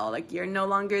mommy now. Like, you're no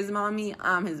longer his mommy.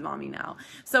 I'm his mommy now.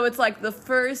 So it's like the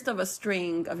first of a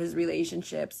string of his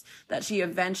relationships that she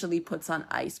eventually puts on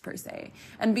ice, per se.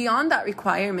 And beyond that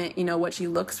requirement, what she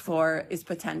looks for is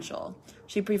potential.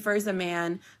 She prefers a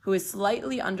man who is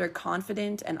slightly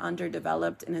underconfident and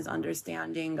underdeveloped in his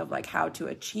understanding of like how to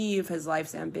achieve his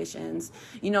life's ambitions,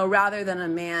 rather than a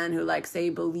man who like say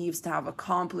believes to have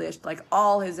accomplished like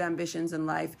all his ambitions in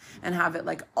life and have it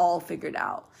like all figured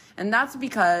out. And that's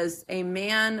because a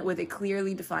man with a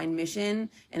clearly defined mission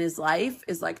in his life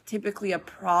is like typically a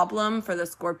problem for the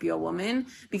Scorpio woman,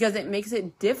 because it makes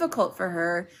it difficult for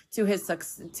her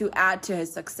to add to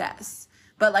his success.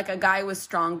 But like a guy with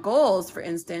strong goals, for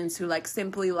instance, who like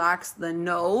simply lacks the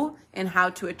know in how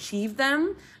to achieve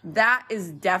them, that is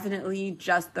definitely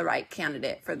just the right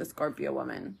candidate for the Scorpio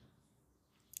woman.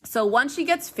 So once she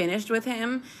gets finished with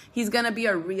him, he's going to be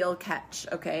a real catch,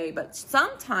 okay? But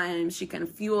sometimes she can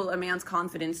fuel a man's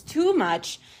confidence too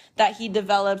much that he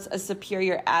develops a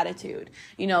superior attitude,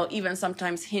 even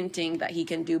sometimes hinting that he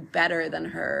can do better than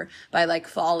her by like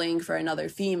falling for another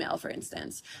female, for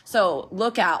instance. So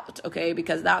look out, okay?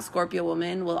 Because that Scorpio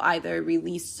woman will either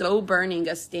release so burning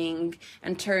a sting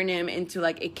and turn him into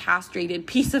like a castrated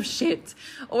piece of shit,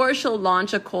 or she'll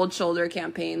launch a cold shoulder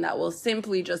campaign that will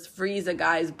simply just freeze a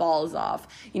guy's balls off.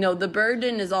 The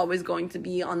burden is always going to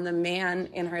be on the man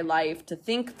in her life to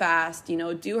think fast,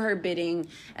 do her bidding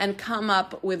and come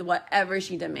up with whatever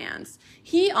she demands.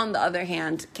 He, on the other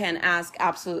hand, can ask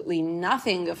absolutely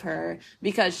nothing of her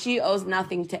because she owes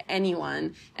nothing to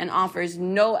anyone and offers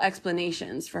no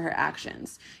explanations for her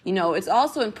actions. It's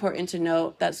also important to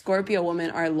note that Scorpio women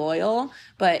are loyal,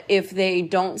 but if they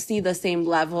don't see the same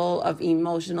level of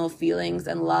emotional feelings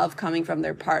and love coming from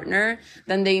their partner,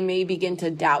 then they may begin to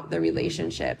doubt the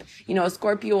relationship. A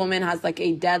Scorpio woman has like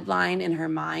a deadline in her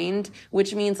mind,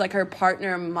 which means like her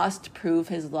partner must prove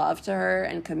his love to her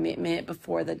and commitment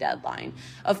before the deadline.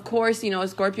 Of course, a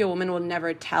Scorpio woman will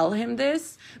never tell him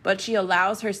this, but she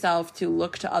allows herself to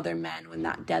look to other men when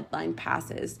that deadline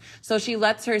passes. So she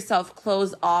lets herself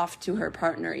close off to her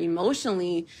partner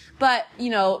emotionally, but,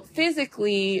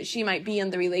 physically she might be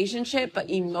in the relationship, but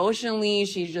emotionally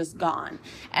she's just gone.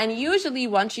 And usually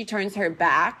once she turns her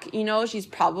back, she's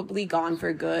probably gone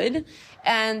for good.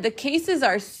 And the cases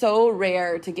are so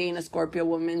rare to gain a Scorpio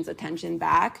woman's attention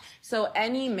back. So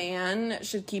any man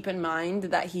should keep in mind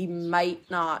that he might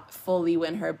not fully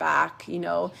win her back.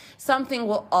 Something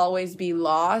will always be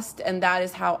lost. And that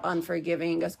is how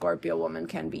unforgiving a Scorpio woman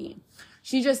can be.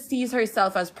 She just sees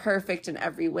herself as perfect in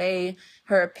every way.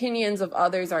 Her opinions of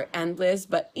others are endless,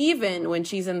 but even when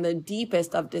she's in the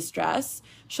deepest of distress,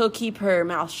 she'll keep her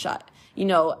mouth shut.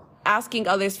 Asking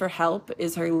others for help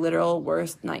is her literal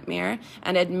worst nightmare,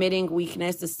 and admitting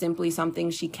weakness is simply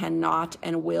something she cannot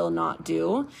and will not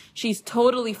do. She's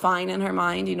totally fine in her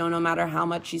mind, no matter how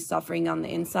much she's suffering on the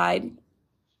inside.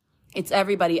 It's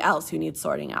everybody else who needs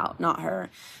sorting out, not her.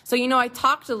 So, I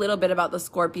talked a little bit about the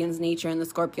Scorpion's nature in the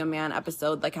Scorpio Man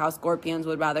episode, like how Scorpions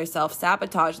would rather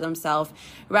self-sabotage themselves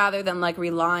rather than like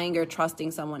relying or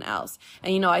trusting someone else.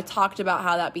 And, I talked about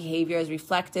how that behavior is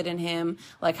reflected in him,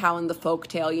 like how in the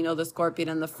folktale, the Scorpion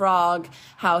and the frog,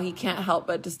 how he can't help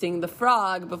but to sting the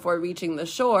frog before reaching the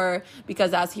shore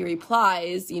because as he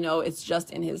replies, it's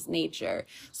just in his nature.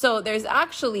 So there's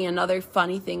actually another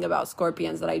funny thing about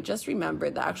Scorpions that I just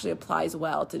remembered that actually applies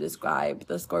well to describe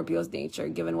the Scorpio's nature,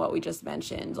 given what we just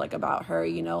mentioned, like about her,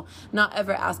 not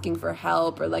ever asking for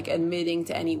help or like admitting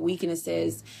to any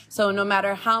weaknesses. So no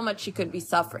matter how much she could be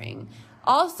suffering.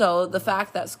 Also, the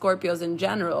fact that Scorpios in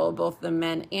general, both the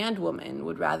men and women,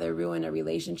 would rather ruin a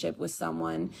relationship with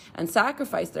someone and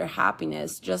sacrifice their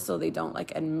happiness just so they don't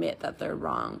like admit that they're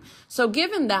wrong. So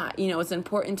given that, it's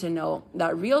important to know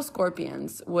that real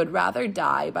Scorpions would rather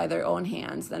die by their own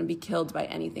hands than be killed by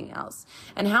anything else.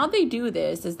 And how they do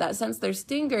this is that since their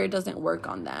stinger doesn't work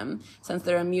on them, since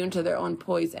they're immune to their own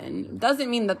poison, doesn't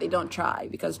mean that they don't try,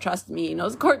 because trust me,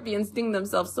 Scorpions sting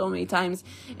themselves so many times,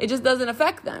 it just doesn't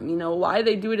affect them. Why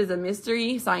they do it is a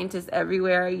mystery. Scientists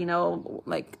everywhere,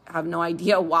 have no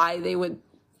idea why they would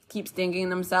keep stinging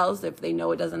themselves if they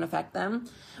know it doesn't affect them.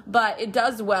 But it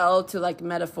does well to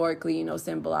metaphorically,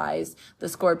 symbolize the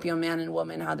Scorpio man and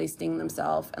woman, how they sting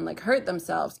themselves and hurt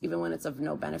themselves even when it's of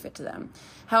no benefit to them.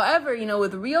 However,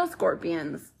 with real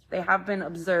Scorpions, they have been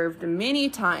observed many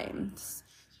times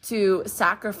to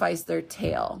sacrifice their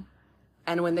tail.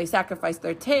 And when they sacrifice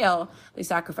their tail, they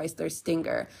sacrifice their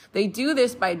stinger. They do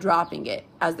this by dropping it,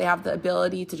 as they have the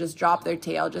ability to just drop their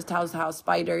tail, just how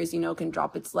spiders, can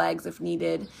drop its legs if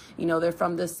needed. They're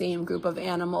from the same group of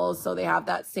animals, so they have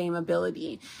that same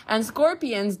ability. And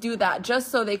Scorpions do that just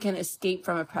so they can escape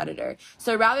from a predator.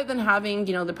 So rather than having,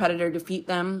 the predator defeat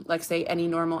them, like say any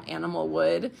normal animal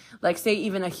would, like say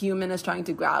even a human is trying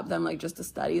to grab them, just to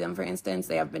study them, for instance,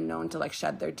 they have been known to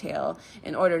shed their tail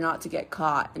in order not to get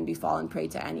caught and be fallen prey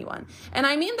to anyone. And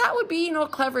I mean, that would be, a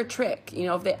clever trick,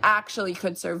 if they actually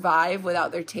could survive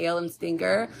without their tail and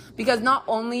stinger, because not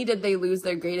only did they lose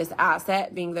their greatest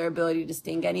asset, being their ability to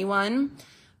sting anyone,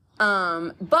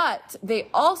 but they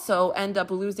also end up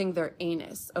losing their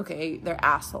anus, their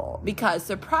asshole, because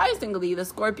surprisingly, the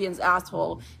Scorpion's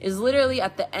asshole is literally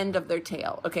at the end of their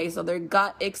tail, so their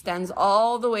gut extends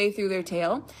all the way through their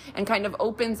tail and kind of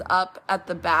opens up at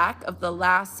the back of the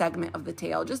last segment of the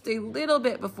tail, just a little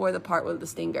bit before the part with the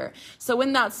stinger. So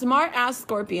when that smart-ass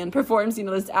Scorpion performs,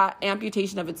 this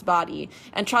amputation of its body,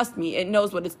 and trust me, it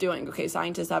knows what it's doing,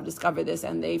 scientists have discovered this,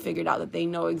 and they figured out that they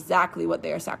know exactly what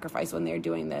they are sacrificing when they're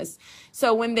doing this.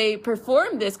 So when they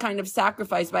perform this kind of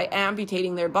sacrifice by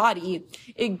amputating their body,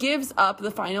 it gives up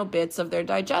the final bits of their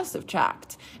digestive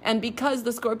tract. And because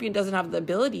the Scorpion doesn't have the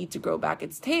ability to grow back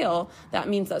its tail, that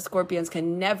means that Scorpions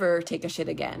can never take a shit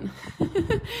again.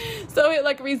 So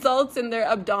it results in their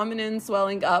abdomen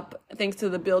swelling up thanks to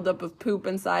the buildup of poop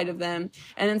inside of them.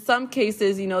 And in some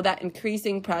cases, that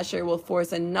increasing pressure will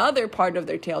force another part of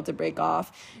their tail to break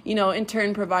off, in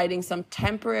turn providing some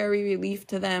temporary relief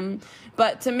to them.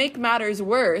 But to make matters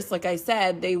worse, like I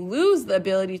said, they lose the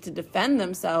ability to defend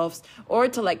themselves or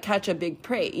to catch a big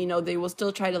prey. They will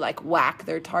still try to whack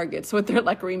their targets with their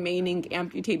remaining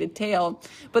amputated tail,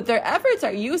 but their efforts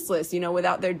are useless,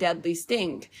 without their deadly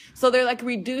sting. So they're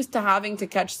reduced to having to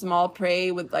catch small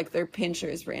prey with their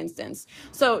pinchers, for instance.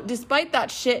 So despite that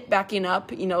shit backing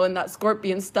up, in that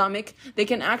Scorpion's stomach, they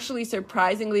can actually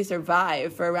surprisingly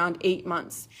survive for around 8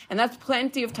 months. And that's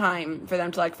plenty of time for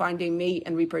them to find a mate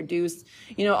and reproduce.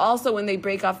 Also when they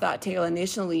break off that tail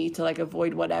initially to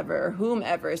avoid whatever or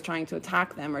whomever is trying to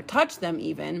attack them or touch them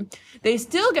even, they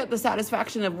still get the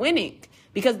satisfaction of winning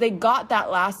because they got that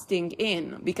last sting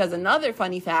in. Because another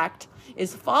funny fact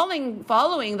is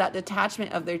following that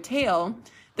detachment of their tail,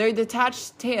 their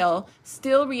detached tail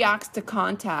still reacts to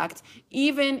contact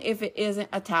even if it isn't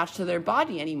attached to their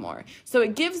body anymore. So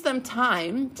it gives them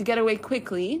time to get away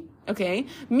quickly Okay.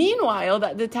 Meanwhile,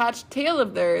 that detached tail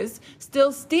of theirs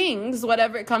still stings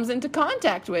whatever it comes into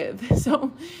contact with.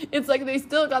 So it's like they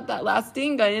still got that last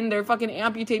sting in their fucking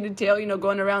amputated tail, you know,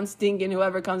 going around stinging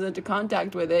whoever comes into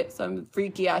contact with it. Some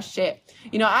freaky ass shit.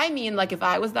 You know, I mean, like if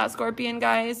I was that scorpion,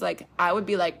 guys, like I would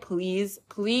be like, please,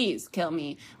 please kill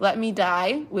me. Let me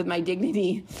die with my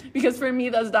dignity. Because for me,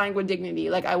 that's dying with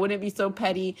dignity. Like I wouldn't be so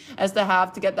petty as to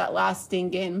have to get that last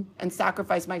sting in and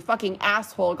sacrifice my fucking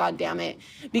asshole, goddammit.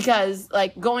 Because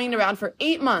like going around for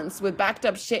 8 months with backed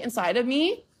up shit inside of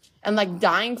me and like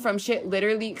dying from shit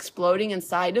literally exploding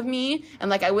inside of me, and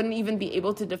like I wouldn't even be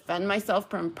able to defend myself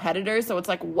from predators. So it's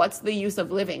like, what's the use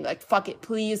of living? Like, fuck it,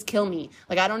 please kill me.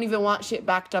 Like I don't even want shit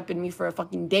backed up in me for a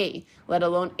fucking day, let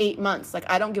alone 8 months. Like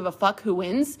I don't give a fuck who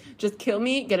wins. Just kill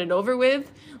me, get it over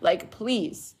with. Like,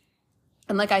 please.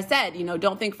 And like I said, you know,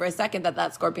 don't think for a second that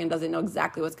that scorpion doesn't know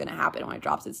exactly what's going to happen when it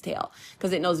drops its tail,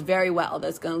 because it knows very well that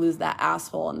it's going to lose that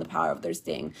asshole and the power of their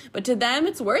sting. But to them,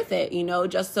 it's worth it, you know,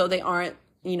 just so they aren't,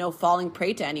 you know, falling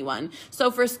prey to anyone.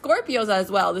 So for Scorpios as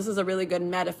well, this is a really good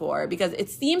metaphor, because it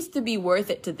seems to be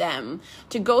worth it to them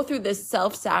to go through this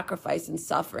self-sacrifice and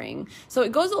suffering. So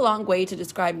it goes a long way to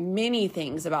describe many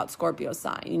things about Scorpio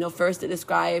sign. You know, first it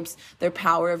describes their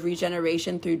power of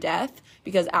regeneration through death,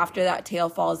 because after that tail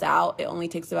falls out, it only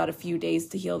takes about a few days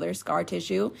to heal their scar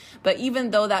tissue. But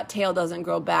even though that tail doesn't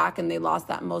grow back and they lost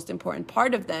that most important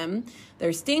part of them,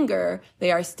 their stinger,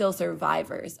 they are still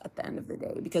survivors at the end of the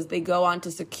day, because they go on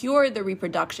to secure the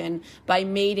reproduction by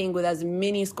mating with as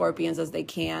many scorpions as they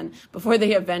can before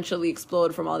they eventually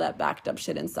explode from all that backed up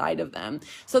shit inside of them.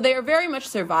 So they are very much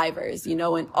survivors, you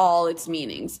know, in all its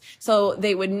meanings. So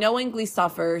they would knowingly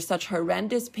suffer such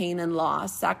horrendous pain and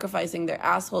loss, sacrificing their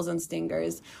assholes and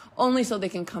stingers, only so they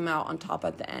can come out on top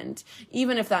at the end,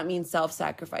 even if that means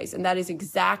self-sacrifice. And that is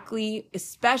exactly,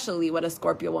 especially what a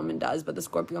Scorpio woman does, but the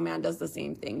Scorpio man does the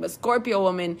same thing. But Scorpio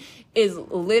woman is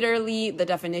literally the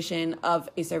definition of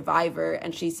a survivor,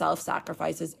 and she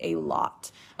self-sacrifices a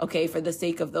lot, okay, for the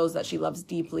sake of those that she loves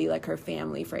deeply, like her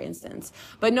family, for instance.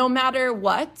 But no matter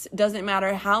what, doesn't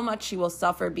matter how much she will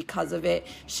suffer because of it,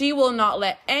 she will not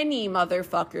let any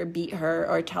motherfucker beat her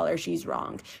or tell her she's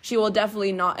wrong. She will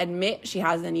definitely not admit she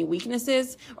has any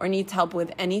weaknesses or needs help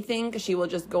with anything. She will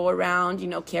just go around, you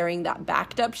know, carrying that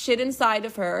backed up shit inside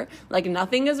of her like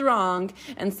nothing is wrong,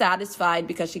 and satisfied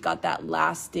because she got that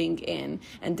last sting in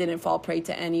and didn't fall prey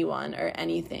to anyone or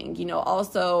anything. You know,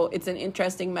 also it's an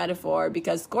interesting metaphor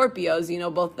because Scorpios, you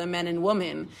know, both the men and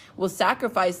women, will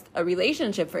sacrifice a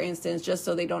relationship, for instance, just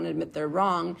so they don't admit they're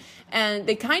wrong. And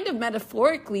they kind of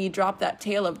metaphorically drop that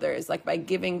tail of theirs, like by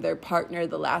giving their partner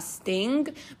the last sting,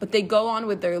 but they go on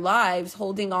with their lives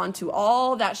holding on to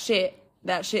all that shit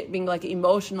being like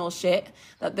emotional shit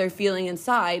that they're feeling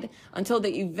inside until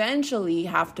they eventually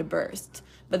have to burst.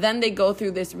 But then they go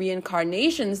through this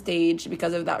reincarnation stage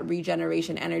because of that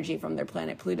regeneration energy from their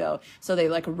planet Pluto. So they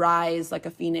like rise like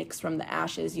a phoenix from the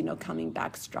ashes, you know, coming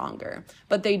back stronger.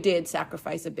 But they did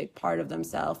sacrifice a big part of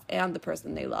themselves and the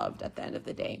person they loved at the end of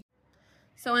the day.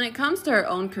 So when it comes to her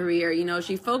own career, you know,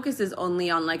 she focuses only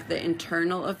on like the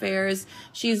internal affairs.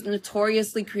 She's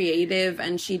notoriously creative,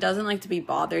 and she doesn't like to be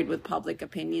bothered with public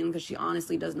opinion because she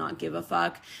honestly does not give a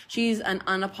fuck. She's an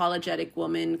unapologetic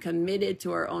woman committed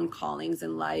to her own callings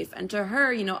in life. And to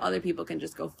her, you know, other people can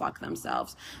just go fuck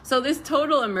themselves. So this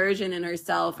total immersion in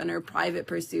herself and her private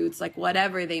pursuits, like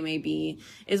whatever they may be,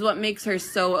 is what makes her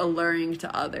so alluring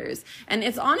to others. And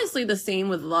it's honestly the same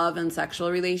with love and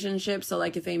sexual relationships. So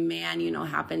like if a man, you know,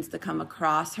 happens to come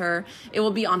across her, it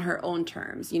will be on her own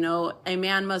terms. You know, a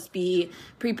man must be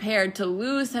prepared to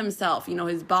lose himself, you know,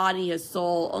 his body, his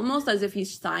soul, almost as if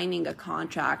he's signing a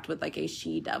contract with like a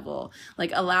she-devil,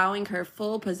 like allowing her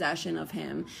full possession of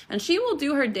him. And she will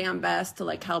do her damn best to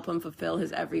like help him fulfill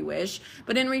his every wish.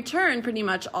 But in return, pretty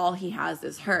much all he has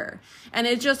is her. And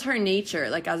it's just her nature.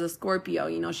 Like as a Scorpio,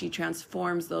 you know, she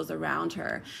transforms those around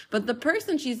her. But the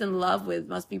person she's in love with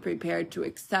must be prepared to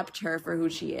accept her for who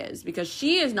she is, because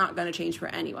she is not going to change for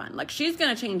anyone. Like she's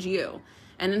going to change you.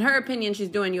 And in her opinion, she's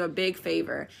doing you a big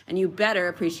favor, and you better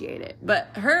appreciate it.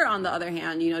 But her, on the other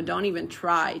hand, you know, don't even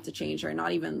try to change her,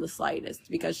 not even the slightest,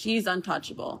 because she's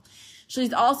untouchable.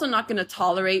 She's also not going to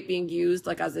tolerate being used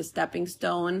like as a stepping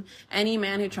stone. Any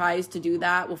man who tries to do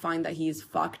that will find that he's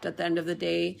fucked at the end of the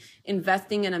day.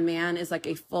 Investing in a man is like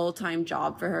a full-time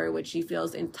job for her, which she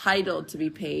feels entitled to be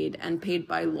paid, and paid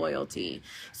by loyalty.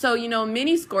 So, you know,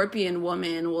 many Scorpion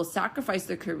women will sacrifice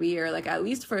their career, like at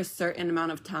least for a certain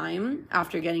amount of time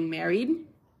after getting married,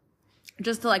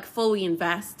 just to like fully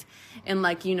invest in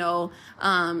like,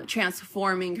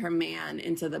 transforming her man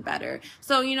into the better.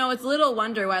 So, it's little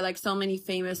wonder why like so many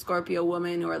famous Scorpio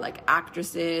women or like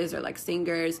actresses or like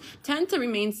singers tend to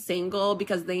remain single,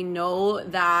 because they know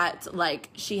that like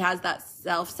she has that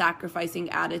self-sacrificing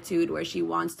attitude where she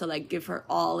wants to like give her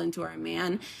all into her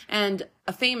man. And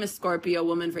a famous Scorpio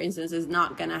woman, for instance, is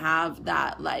not going to have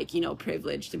that like,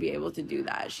 privilege to be able to do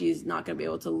that. She's not going to be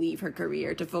able to leave her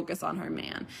career to focus on her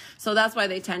man. So that's why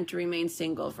they tend to remain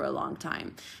single for a long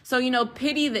time. So,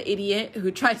 pity the idiot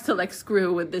who tries to like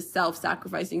screw with this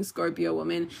self-sacrificing Scorpio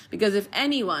woman, because if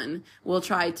anyone will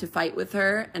try to fight with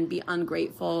her and be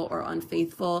ungrateful or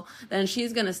unfaithful, then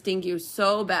she's going to sting you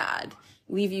so bad,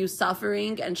 leave you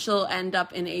suffering, and she'll end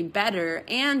up in a better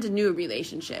and new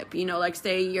relationship. Like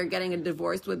say you're getting a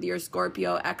divorce with your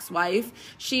Scorpio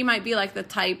ex-wife, she might be like the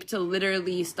type to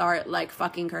literally start like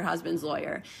fucking her husband's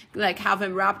lawyer, like have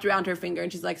him wrapped around her finger,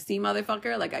 and she's like, see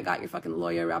motherfucker, like I got your fucking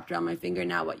lawyer wrapped around my finger,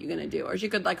 now what you gonna do? Or she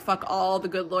could like fuck all the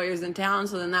good lawyers in town,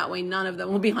 so then that way none of them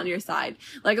will be on your side.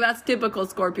 Like that's typical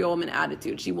Scorpio woman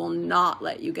attitude. She will not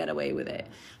let you get away with it.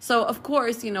 So of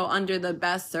course, under the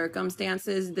best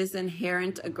circumstances, this inherent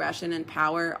aggression and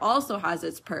power also has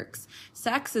its perks.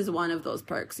 Sex is one of those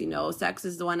perks. Sex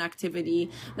is the one activity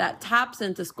that taps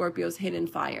into Scorpio's hidden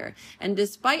fire. And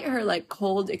despite her like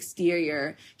cold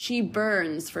exterior, she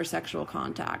burns for sexual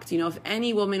contact. If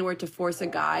any woman were to force a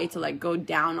guy to like go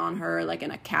down on her, like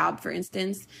in a cab, for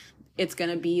instance, it's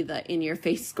going to be the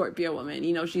in-your-face Scorpio woman.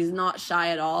 She's not shy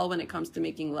at all when it comes to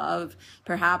making love.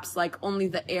 Perhaps like only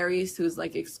the Aries, who's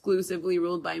like exclusively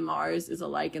ruled by Mars, is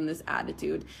alike in this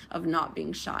attitude of not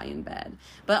being shy in bed.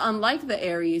 But unlike the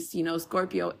Aries,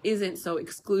 Scorpio isn't so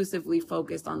exclusively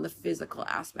focused on the physical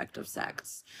aspect of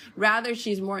sex. Rather,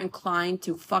 she's more inclined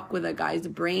to fuck with a guy's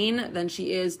brain than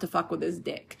she is to fuck with his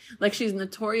dick. Like she's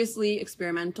notoriously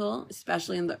experimental,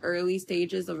 especially in the early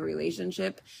stages of a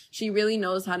relationship. She really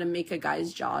knows how to make a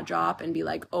guy's jaw drop and be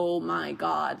like, oh my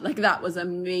God, like that was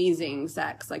amazing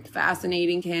sex, like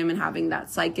fascinating him and having that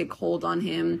psychic hold on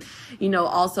him,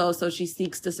 also, so she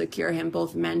seeks to secure him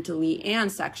both mentally and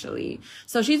sexually.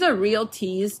 So she's a real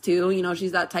tease too.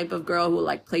 She's that type of girl who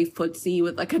like play footsie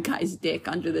with like a guy's dick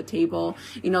under the table,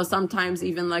 sometimes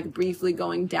even like briefly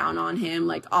going down on him,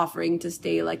 like offering to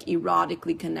stay like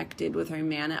erotically connected with her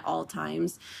man at all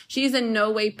times. She's in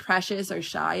no way precious or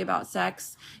shy about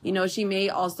sex. She may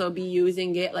also be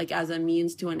using it like as a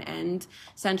means to an end,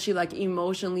 since she like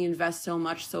emotionally invests so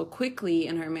much so quickly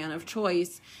in her man of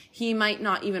choice. He might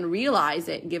not even realize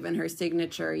it given her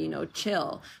signature,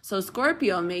 chill. So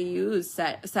Scorpio may use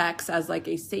sex as like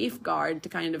a safeguard to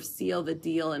kind of seal the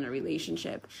deal in a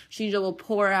relationship. She will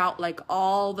pour out like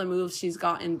all the moves she's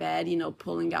got in bed,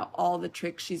 pulling out all the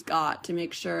tricks she's got to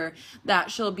make sure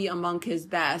that she'll be among his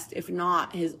best, if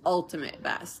not his ultimate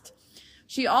best.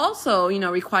 She also,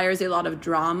 requires a lot of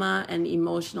drama and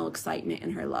emotional excitement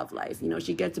in her love life.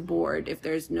 She gets bored if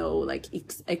there's no like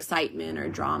excitement or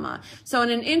drama. So in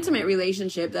an intimate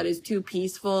relationship that is too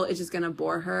peaceful, it's just going to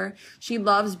bore her. She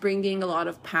loves bringing a lot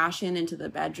of passion into the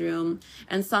bedroom.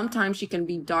 And sometimes she can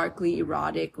be darkly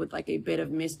erotic with like a bit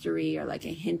of mystery or like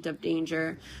a hint of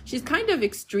danger. She's kind of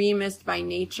extremist by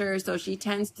nature, so she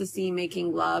tends to see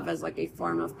making love as like a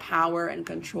form of power and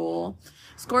control.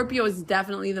 Scorpio is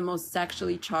definitely the most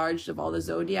sexually charged of all the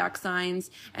zodiac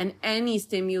signs, and any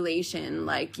stimulation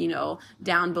like,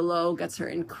 down below gets her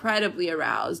incredibly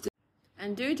aroused.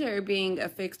 And due to her being a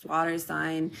fixed water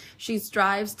sign, she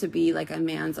strives to be like a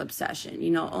man's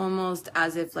obsession, almost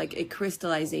as if like a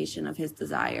crystallization of his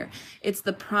desire. It's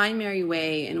the primary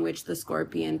way in which the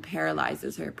Scorpion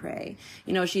paralyzes her prey.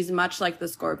 She's much like the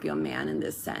Scorpio man in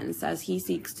this sense, as he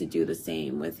seeks to do the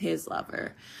same with his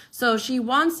lover. So she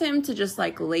wants him to just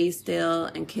like lay still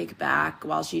and kick back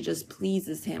while she just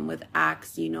pleases him with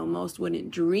acts, most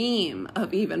wouldn't dream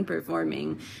of even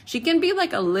performing. She can be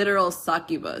like a literal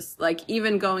succubus, like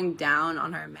even going down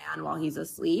on her man while he's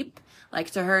asleep.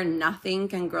 Like to her, nothing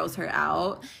can gross her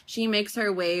out. She makes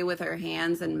her way with her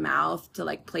hands and mouth to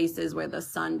like places where the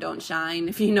sun don't shine,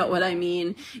 if you know what I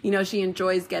mean. She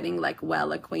enjoys getting like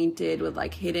well acquainted with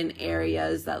like hidden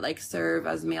areas that like serve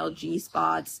as male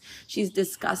G-spots. She's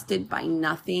disgusted by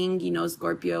nothing.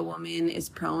 Scorpio woman is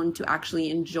prone to actually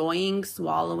enjoying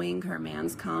swallowing her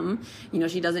man's cum.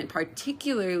 She doesn't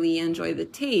particularly enjoy the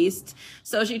taste,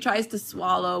 so she tries to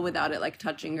swallow without it like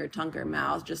touching her tongue or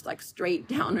mouth, just like straight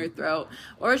down her throat.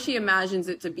 Or she imagines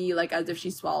it to be like as if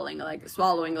she's swallowing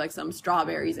like some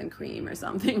strawberries and cream or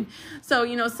something. So,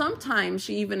 sometimes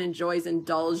she even enjoys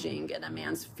indulging in a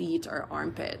man's feet or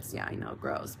armpits. Yeah, I know,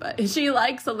 gross, but she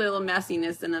likes a little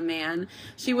messiness in a man.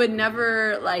 She would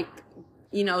never like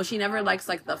you know, she never likes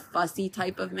like the fussy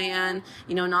type of man,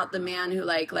 you know, not the man who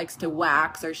like likes to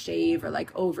wax or shave or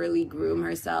like overly groom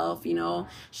herself, you know.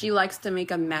 She likes to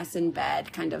make a mess in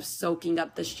bed, kind of soaking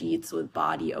up the sheets with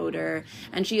body odor.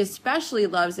 And she especially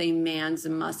loves a man's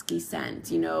musky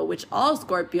scent, you know, which all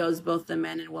Scorpios, both the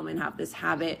men and women, have this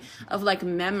habit of like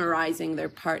memorizing their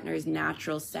partner's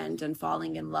natural scent and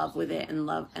falling in love with it and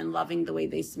loving the way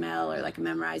they smell, or like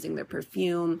memorizing their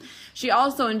perfume. She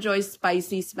also enjoys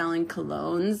spicy smelling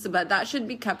colognes, but that should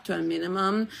be kept to a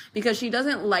minimum because she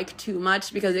doesn't like too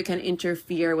much because it can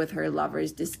interfere with her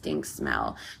lover's distinct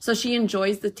smell. So she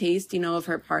enjoys the taste, you know, of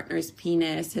her partner's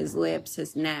penis, his lips,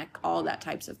 his neck, all that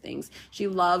types of things. She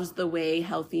loves the way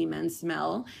healthy men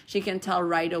smell. She can tell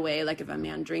right away, like if a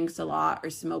man drinks a lot or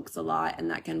smokes a lot, and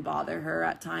that can bother her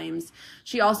at times.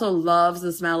 She also loves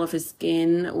the smell of his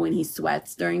skin when he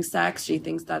sweats during sex. She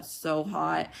thinks that's so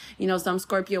hot. You know, some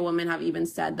Scorpio women have even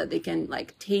said that they can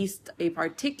like taste a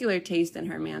particular taste in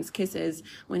her man's kisses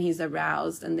when he's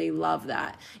aroused, and they love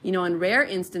that. You know, in rare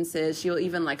instances, she'll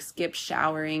even like skip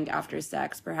showering after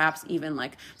sex, perhaps even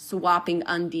like swapping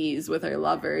undies with her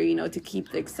lover, you know, to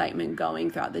keep the excitement going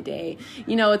throughout the day.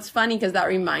 You know, it's funny because that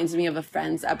reminds me of a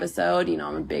Friends episode. You know,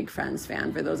 I'm a big Friends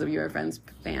fan. For those of you who are Friends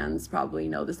fans, probably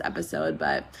know this episode,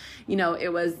 but you know, it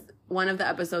was one of the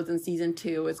episodes in season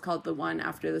 2. It's called The One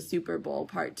After the Super Bowl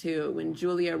Part 2, when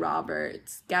Julia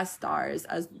Roberts guest stars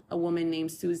as a woman named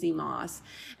Susie Moss.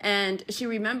 And she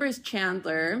remembers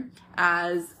Chandler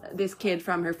as this kid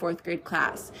from her 4th grade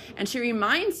class. And she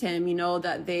reminds him, you know,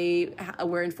 that they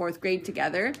were in 4th grade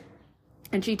together.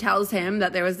 And she tells him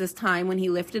that there was this time when he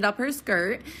lifted up her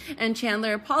skirt, and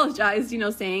Chandler apologized, you know,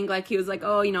 saying like, he was like,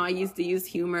 oh, you know, I used to use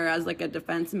humor as like a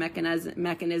defense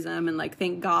mechanism, and like,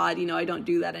 thank God, you know, I don't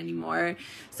do that anymore.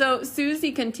 So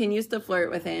Susie continues to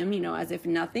flirt with him, you know, as if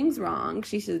nothing's wrong.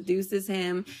 She seduces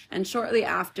him, and shortly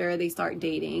after they start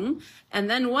dating. And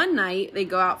then one night they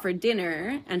go out for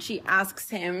dinner, and she asks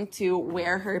him to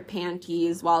wear her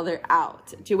panties while they're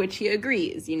out, to which he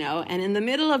agrees, you know. And in the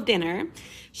middle of dinner,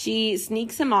 she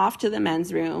sneaks him off to the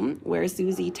men's room, where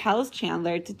Susie tells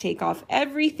Chandler to take off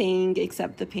everything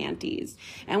except the panties.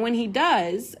 And when he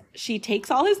does, she takes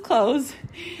all his clothes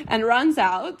and runs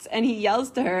out, and he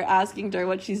yells to her, asking her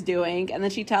what she's doing. And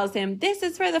then she tells him, this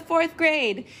is for the 4th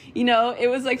grade. You know, it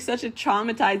was like such a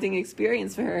traumatizing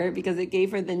experience for her because it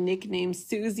gave her the nickname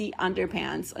Susie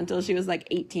Underpants until she was like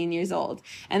 18 years old.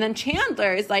 And then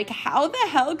Chandler is like, how the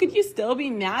hell could you still be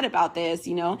mad about this,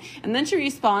 you know? And then she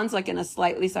responds like in a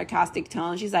slightly sarcastic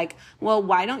tone. She's like, well,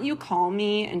 why don't you call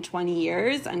me in 20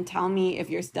 years and tell me if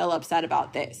you're still upset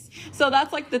about this? So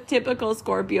that's like the typical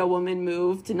Scorpio woman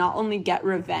move, to not only get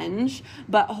revenge,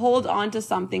 but hold on to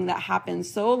something that happened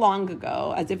so long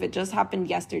ago as if it just happened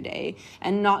yesterday,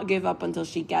 and not give up until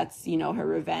she gets, you know, her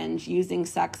revenge, using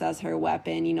sex as her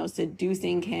weapon, you know,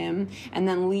 seducing him and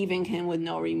then leaving him with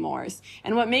no remorse.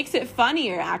 And what makes it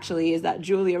funnier actually is that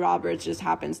Julia Roberts just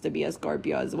happens to be a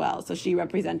Scorpio as well. So she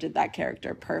represented that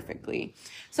character perfectly.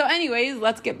 So anyways,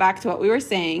 let's get back to what we were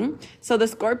saying. So the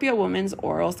Scorpio woman's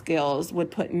oral skills would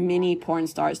put many porn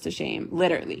stars to shame,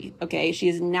 literally. Okay, she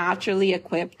is naturally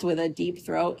equipped with a deep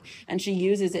throat, and she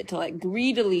uses it to like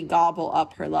greedily gobble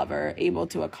up her lover, able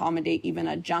to accommodate even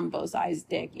a jumbo-sized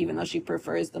dick, even though she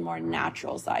prefers the more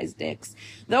natural-sized dicks.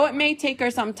 Though it may take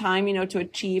her some time, you know, to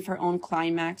achieve her own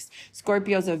climax,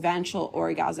 Scorpio's eventual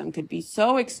orgasm could be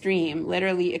so extreme,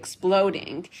 literally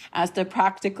exploding, as to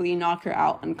practically knock her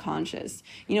out unconscious.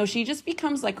 You know, she just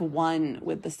becomes like one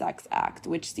with the sex act,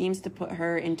 which seems to put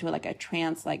her into like a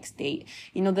trance-like state.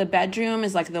 You know, the bedroom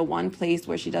is like the one place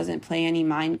where she doesn't play any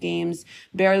mind games,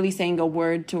 barely saying a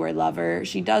word to her lover.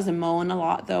 She does moan a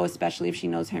lot though, especially if she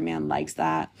knows her man likes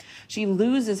that. She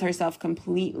loses herself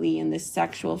completely in this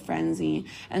sexual frenzy.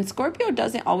 And Scorpio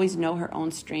doesn't always know her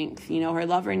own strength. You know, her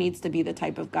lover needs to be the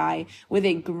type of guy with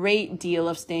a great deal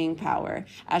of staying power,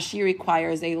 as she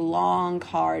requires a long,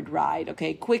 hard ride.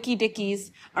 Okay, quickie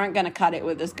dickies aren't gonna cut it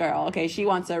with this girl. Okay, she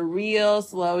wants a real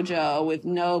slow Joe with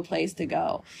no place to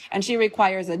go. And she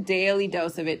requires a daily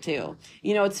dose of it too.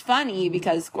 You know, it's funny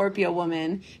because Scorpio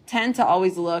women tend to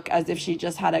always look as if she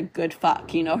just had a good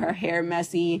fuck. You know, her hair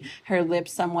messy, her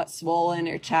lips somewhat swollen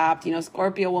or chapped. You know,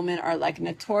 Scorpio women are like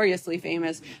notoriously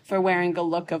famous for wearing a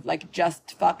look of like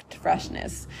just fucked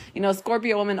freshness. You know,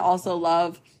 Scorpio women also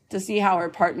love to see how her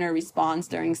partner responds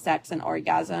during sex and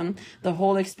orgasm. The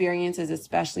whole experience is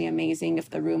especially amazing if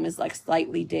the room is like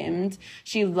slightly dimmed.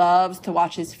 She loves to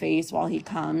watch his face while he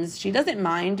comes. She doesn't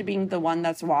mind being the one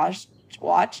that's washed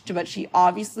watched, but she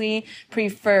obviously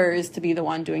prefers to be the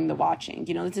one doing the watching.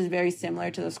 This is very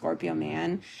similar to the Scorpio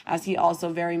man, as he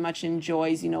also very much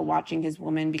enjoys, watching his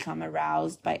woman become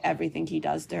aroused by everything he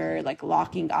does to her, like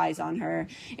locking eyes on her.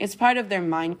 It's part of their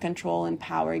mind control and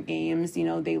power games.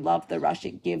 They love the rush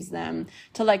it gives them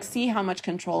to like see how much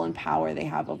control and power they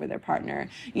have over their partner.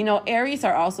 Aries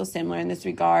are also similar in this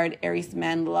regard. Aries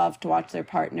men love to watch their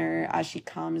partner as she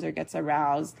comes or gets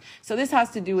aroused. So this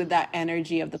has to do with that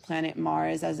energy of the planet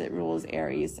Mars as it rules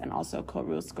Aries and also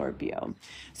co-rules Scorpio.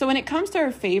 So when it comes to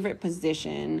her favorite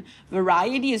position,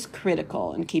 variety is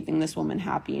critical in keeping this woman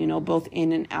happy, both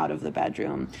in and out of the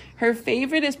bedroom. Her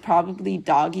favorite is probably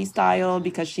doggy style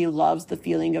because she loves the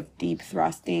feeling of deep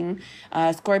thrusting.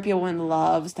 Scorpio woman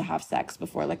loves to have sex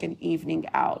before like an evening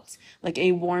out. Like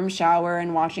a warm shower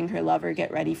and watching her lover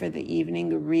get ready for the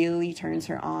evening really turns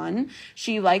her on.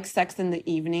 She likes sex in the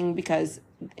evening because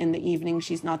in the evening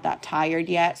she's not that tired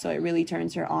yet, so it really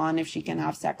turns her on if she can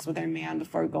have sex with her man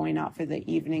before going out for the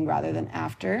evening rather than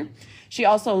after. She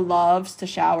also loves to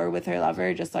shower with her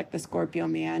lover, just like the Scorpio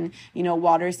man.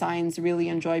 Water signs really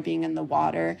enjoy being in the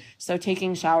water, so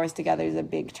taking showers together is a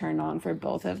big turn on for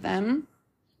both of them.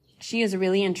 She is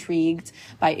really intrigued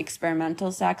by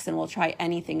experimental sex and will try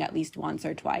anything at least once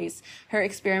or twice. Her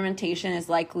experimentation is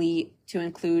likely to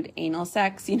include anal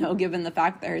sex, given the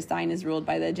fact that her sign is ruled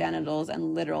by the genitals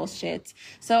and literal shit.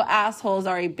 So assholes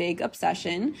are a big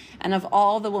obsession. And of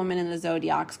all the women in the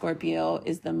zodiac, Scorpio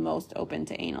is the most open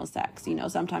to anal sex.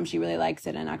 Sometimes she really likes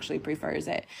it and actually prefers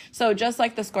it. So just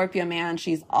like the Scorpio man,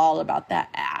 she's all about that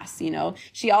ass,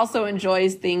 She also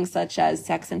enjoys things such as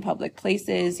sex in public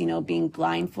places, being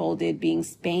blindfolded, being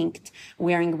spanked,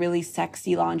 wearing really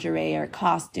sexy lingerie or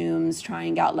costumes,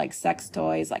 trying out like sex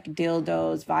toys like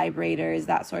dildos, vibrators,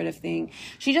 that sort of thing.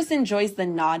 She just enjoys the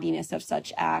naughtiness of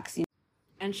such acts.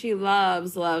 And she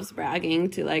loves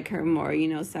bragging to like her more,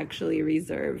 sexually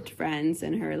reserved friends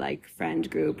in her like friend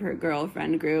group, her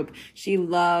girlfriend group. She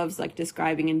loves like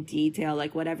describing in detail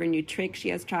like whatever new trick she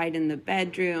has tried in the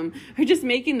bedroom, or just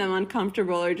making them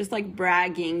uncomfortable, or just like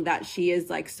bragging that she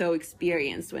is like so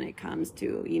experienced when it comes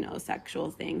to, sexual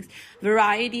things.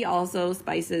 Variety also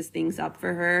spices things up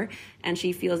for her, and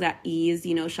she feels at ease,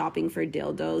 shopping for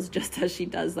dildos just as she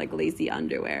does like lacy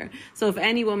underwear. So if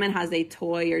any woman has a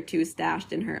toy or two stashed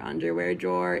in her underwear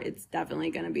drawer, it's definitely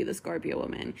going to be the Scorpio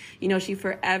woman. She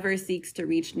forever seeks to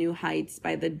reach new heights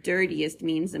by the dirtiest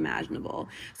means imaginable.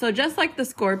 So just like the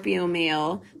Scorpio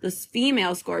male, the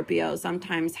female Scorpio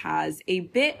sometimes has a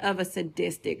bit of a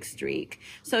sadistic streak.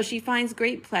 So she finds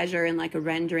great pleasure in like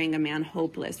rendering a man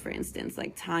hopeless, for instance,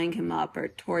 like tying him up or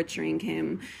torturing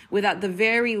him with at the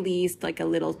very least like a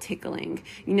little tickling.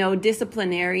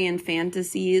 Disciplinarian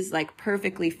fantasies like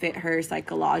perfectly fit her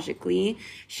psychologically.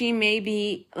 She may be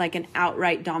like an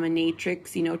outright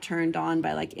dominatrix, turned on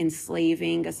by like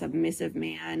enslaving a submissive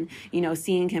man,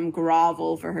 seeing him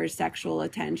grovel for her sexual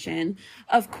attention.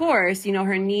 Of course,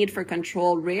 her need for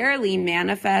control rarely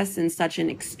manifests in such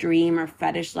an extreme or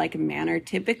fetish-like manner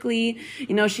typically.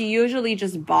 She usually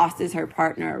just bosses her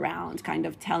partner around, kind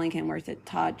of telling him where to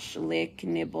touch, lick,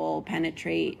 nibble,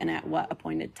 penetrate, and at what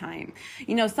appointed time.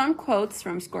 Some quotes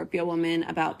from Scorpio women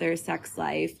about their sex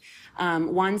life.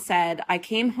 One said, "I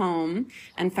came home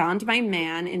and found my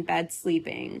man in bed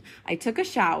sleeping. I took a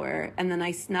shower and then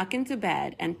I snuck into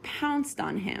bed and pounced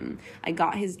on him. I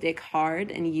got his dick hard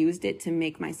and used it to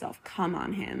make myself come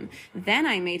on him. Then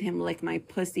I made him lick my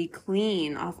pussy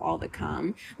clean off all the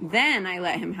cum. Then I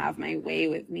let him have my way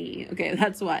with me." Okay,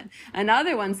 that's one.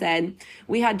 Another one said,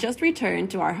 "We had just returned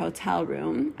to our hotel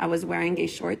room. I was wearing a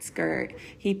short skirt.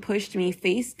 He pushed me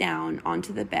face down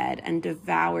onto the bed and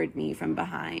devoured me from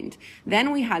behind.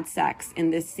 Then we had sex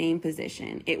in this same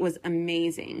position. It was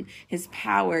amazing. His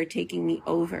power taking me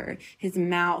over, his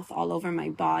mouth all over my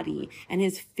body, and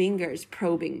his fingers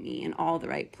probing me in all the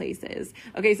right places."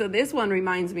 Okay, so this one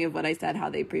reminds me of what I said, how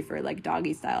they prefer like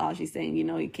doggy style, how she's saying,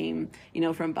 he came,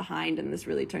 from behind and this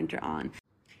really turned her on.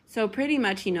 So pretty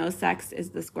much, sex is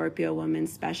the Scorpio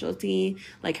woman's specialty.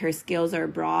 Like her skills are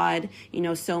broad,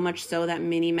 so much so that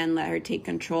many men let her take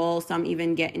control. Some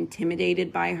even get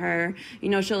intimidated by her.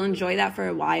 She'll enjoy that for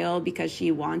a while because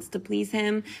she wants to please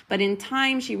him. But in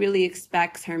time, she really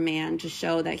expects her man to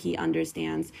show that he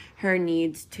understands her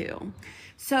needs too.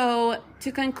 So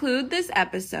to conclude this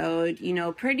episode,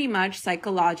 pretty much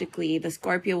psychologically, the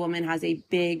Scorpio woman has a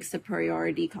big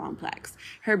superiority complex.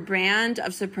 Her brand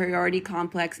of superiority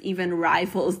complex even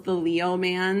rivals the Leo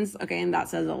man's. Okay, and that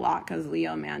says a lot because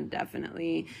Leo man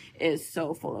definitely is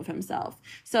so full of himself.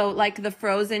 So like the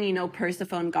frozen,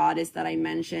 Persephone goddess that I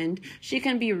mentioned, she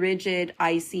can be rigid,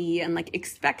 icy, and like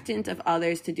expectant of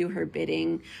others to do her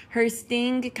bidding. Her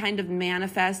sting kind of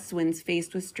manifests when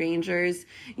faced with strangers,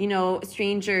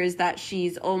 strangers that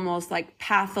she's almost like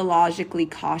pathologically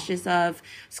cautious of.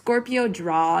 Scorpio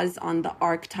draws on the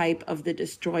archetype of the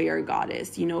destroyer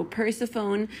goddess.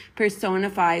 Persephone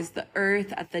personifies the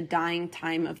earth at the dying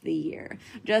time of the year,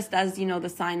 just as the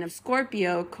sign of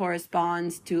Scorpio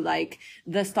corresponds to like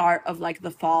the start of like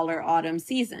the fall or autumn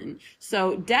season.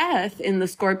 So death in the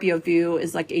Scorpio view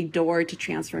is like a door to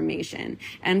transformation,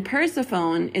 and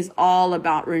Persephone is all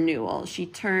about renewal. She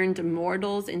turned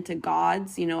mortals into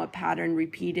gods, a pattern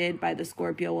repeated by the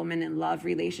Scorpio woman in love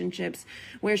relationships,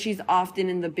 where she's often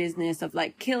in the business of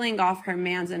like killing off her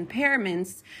man's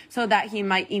impairments so that he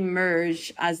might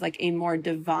emerge as like a more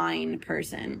divine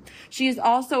person. She is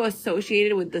also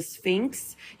associated with the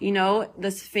Sphinx.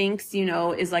 The Sphinx,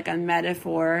 is like a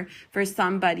metaphor for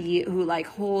somebody who like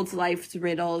holds life's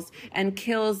riddles and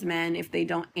kills men if they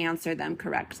don't answer them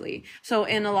correctly. So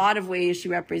in a lot of ways, she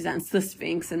represents the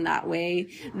Sphinx in that way,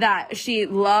 that she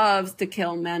loves to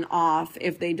kill men off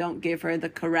if they don't give her the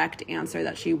correct answer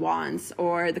that she wants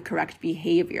or the correct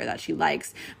behavior that she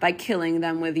likes, by killing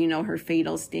them with, her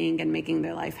fatal sting and making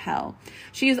their life hell.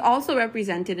 She is also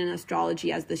represented in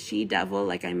astrology as the she-devil,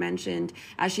 like I mentioned,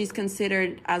 as she's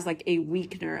considered as like a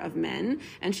weakener of men,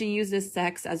 and she uses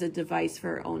sex as a device for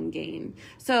her own gain.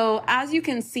 So as you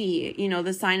can see,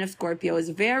 the sign of Scorpio is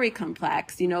very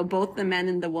complex. Both the men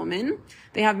and the woman,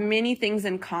 they have many things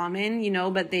in common,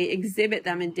 but they exhibit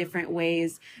them in different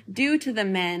ways due to the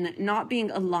men not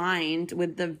being aligned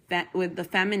with the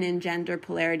feminine gender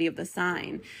polarity of the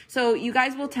sign. So you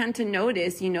guys will tend to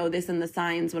notice, this in the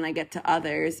signs when I get to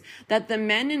others, that the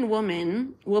men and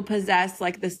women will possess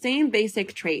like the same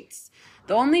basic traits.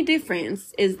 The only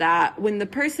difference is that when the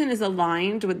person is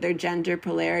aligned with their gender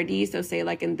polarity, so say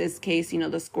like in this case,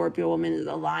 the Scorpio woman is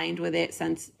aligned with it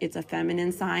since it's a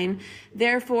feminine sign,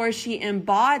 therefore she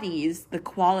embodies the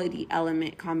quality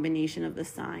element combination of the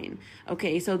sign.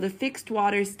 Okay, so the fixed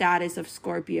water status of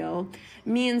Scorpio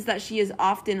means that she is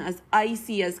often as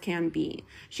icy as can be.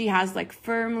 She has like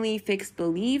firmly fixed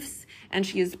beliefs, and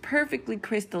she is perfectly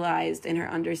crystallized in her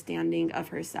understanding of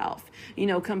herself,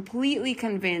 completely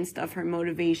convinced of her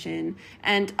motivation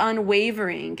and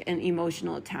unwavering in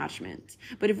emotional attachment.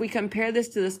 But if we compare this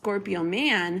to the Scorpio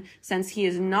man, since he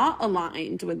is not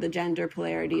aligned with the gender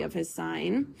polarity of his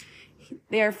sign,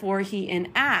 therefore he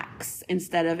enacts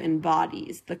instead of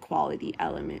embodies the quality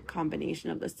element combination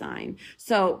of the sign.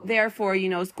 So therefore,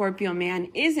 Scorpio man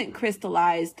isn't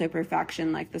crystallized to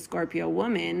perfection like the Scorpio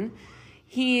woman.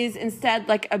 He is instead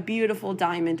like a beautiful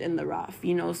diamond in the rough.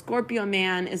 Scorpio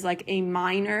man is like a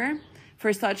miner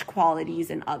for such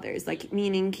qualities in others, like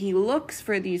meaning he looks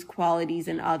for these qualities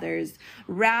in others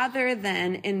rather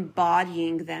than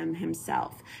embodying them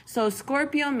himself. So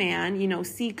Scorpio man,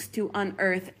 seeks to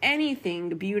unearth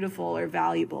anything beautiful or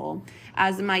valuable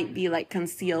as might be like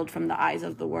concealed from the eyes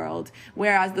of the world,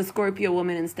 whereas the Scorpio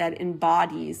woman instead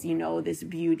embodies, this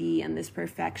beauty and this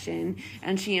perfection,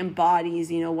 and she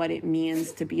embodies, what it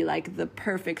means to be like the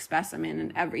perfect specimen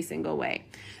in every single way.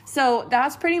 So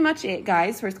that's pretty much it,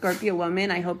 guys, for Scorpio woman.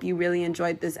 I hope you really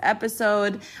enjoyed this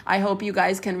episode. I hope you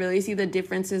guys can really see the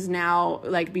differences now,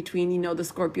 like between, the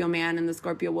Scorpio man and the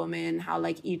Scorpio woman, how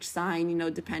like each sign,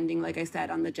 depending, like I said,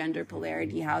 on the gender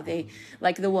polarity, how they,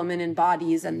 like the woman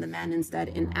embodies and the man instead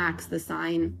enacts the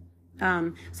sign.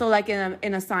 So like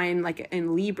in a sign, like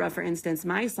in Libra, for instance,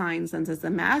 my sign, since it's a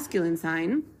masculine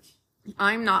sign,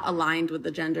 I'm not aligned with the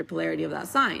gender polarity of that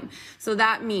sign. So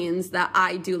that means that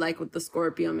I do like what the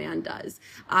Scorpio man does.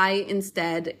 I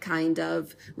instead kind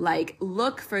of like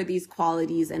look for these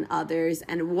qualities in others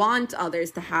and want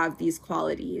others to have these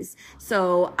qualities.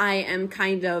 So I am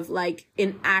kind of like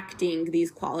enacting these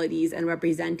qualities and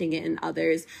representing it in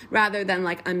others, rather than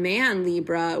like a man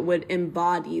Libra would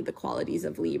embody the qualities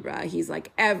of Libra. He's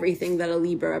like everything that a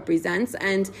Libra represents,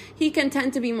 and he can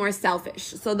tend to be more selfish.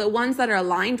 So the ones that are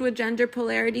aligned with gender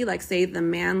polarity, like say the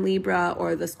man Libra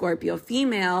or the Scorpio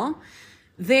female,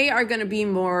 they are going to be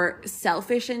more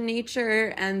selfish in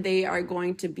nature, and they are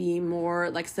going to be more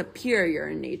like superior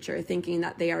in nature, thinking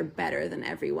that they are better than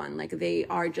everyone. Like they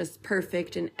are just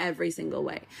perfect in every single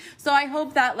way. So I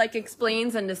hope that like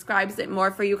explains and describes it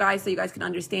more for you guys so you guys can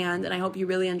understand. And I hope you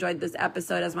really enjoyed this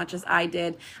episode as much as I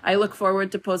did. I look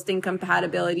forward to posting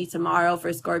compatibility tomorrow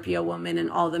for Scorpio woman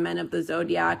and all the men of the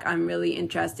zodiac. I'm really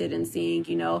interested in seeing,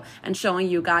 and showing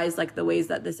you guys like the ways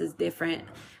that this is different.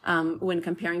 when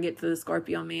comparing it to the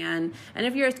Scorpio man. And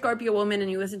if you're a Scorpio woman and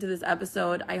you listen to this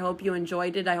episode, I hope you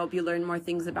enjoyed it. I hope you learned more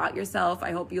things about yourself.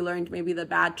 I hope you learned maybe the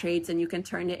bad traits and you can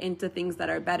turn it into things that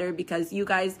are better, because you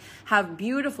guys have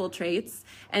beautiful traits,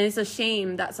 and it's a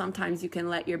shame that sometimes you can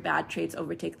let your bad traits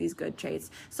overtake these good traits.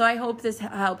 So I hope this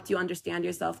helped you understand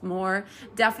yourself more.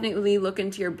 Definitely look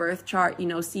into your birth chart,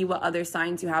 see what other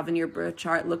signs you have in your birth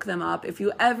chart, look them up. If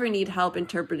you ever need help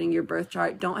interpreting your birth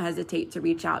chart, don't hesitate to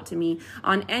reach out to me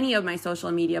on any of my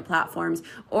social media platforms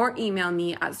or email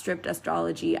me at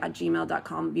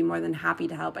stripedastrology@gmail.com. I'd be more than happy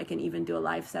to help. I can even do a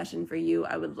live session for you.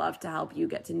 I would love to help you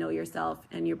get to know yourself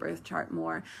and your birth chart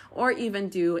more, or even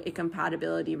do a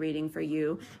compatibility reading for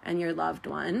you and your loved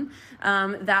one.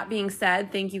 That being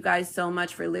said, thank you guys so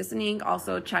much for listening.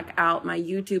 Also, check out my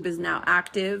YouTube is now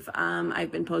active.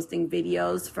 I've been posting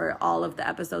videos for all of the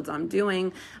episodes I'm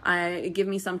doing. Give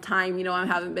me some time. I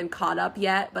haven't been caught up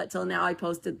yet, but till now I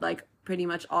posted like pretty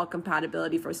much all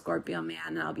compatibility for Scorpio man,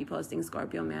 and I'll be posting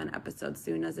Scorpio man episodes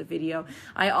soon as a video.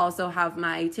 I also have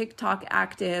my TikTok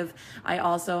active. I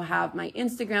also have my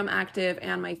Instagram active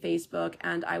and my Facebook,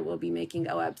 and I will be making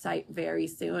a website very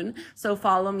soon. So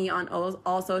follow me on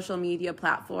all social media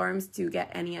platforms to get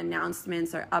any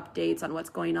announcements or updates on what's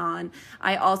going on.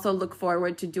 I also look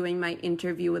forward to doing my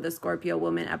interview with a Scorpio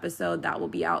woman episode that will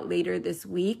be out later this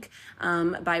week.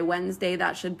 By Wednesday,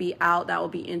 that should be out. That will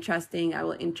be interesting. I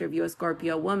will interview a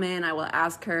Scorpio woman. I will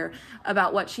ask her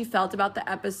about what she felt about the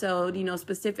episode,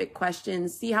 specific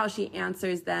questions, see how she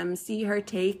answers them, see her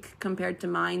take compared to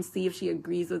mine, see if she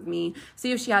agrees with me,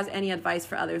 see if she has any advice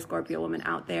for other Scorpio women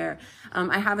out there.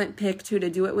 I haven't picked who to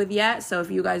do it with yet, so if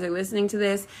you guys are listening to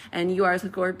this and you are a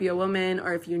Scorpio woman,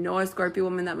 or if you know a Scorpio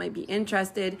woman that might be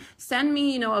interested, send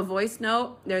me, a voice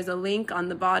note. There's a link on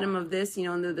the bottom of this,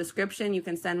 in the description. You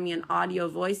can send me an audio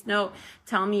voice note.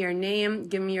 Tell me your name,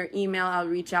 give me your email. I'll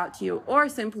reach out to you, or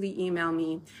simply email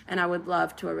me, and I would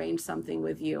love to arrange something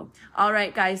with you. All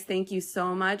right, guys, thank you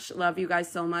so much. Love you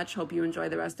guys so much. Hope you enjoy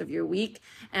the rest of your week.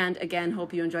 And again,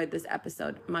 hope you enjoyed this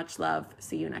episode. Much love.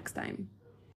 See you next time.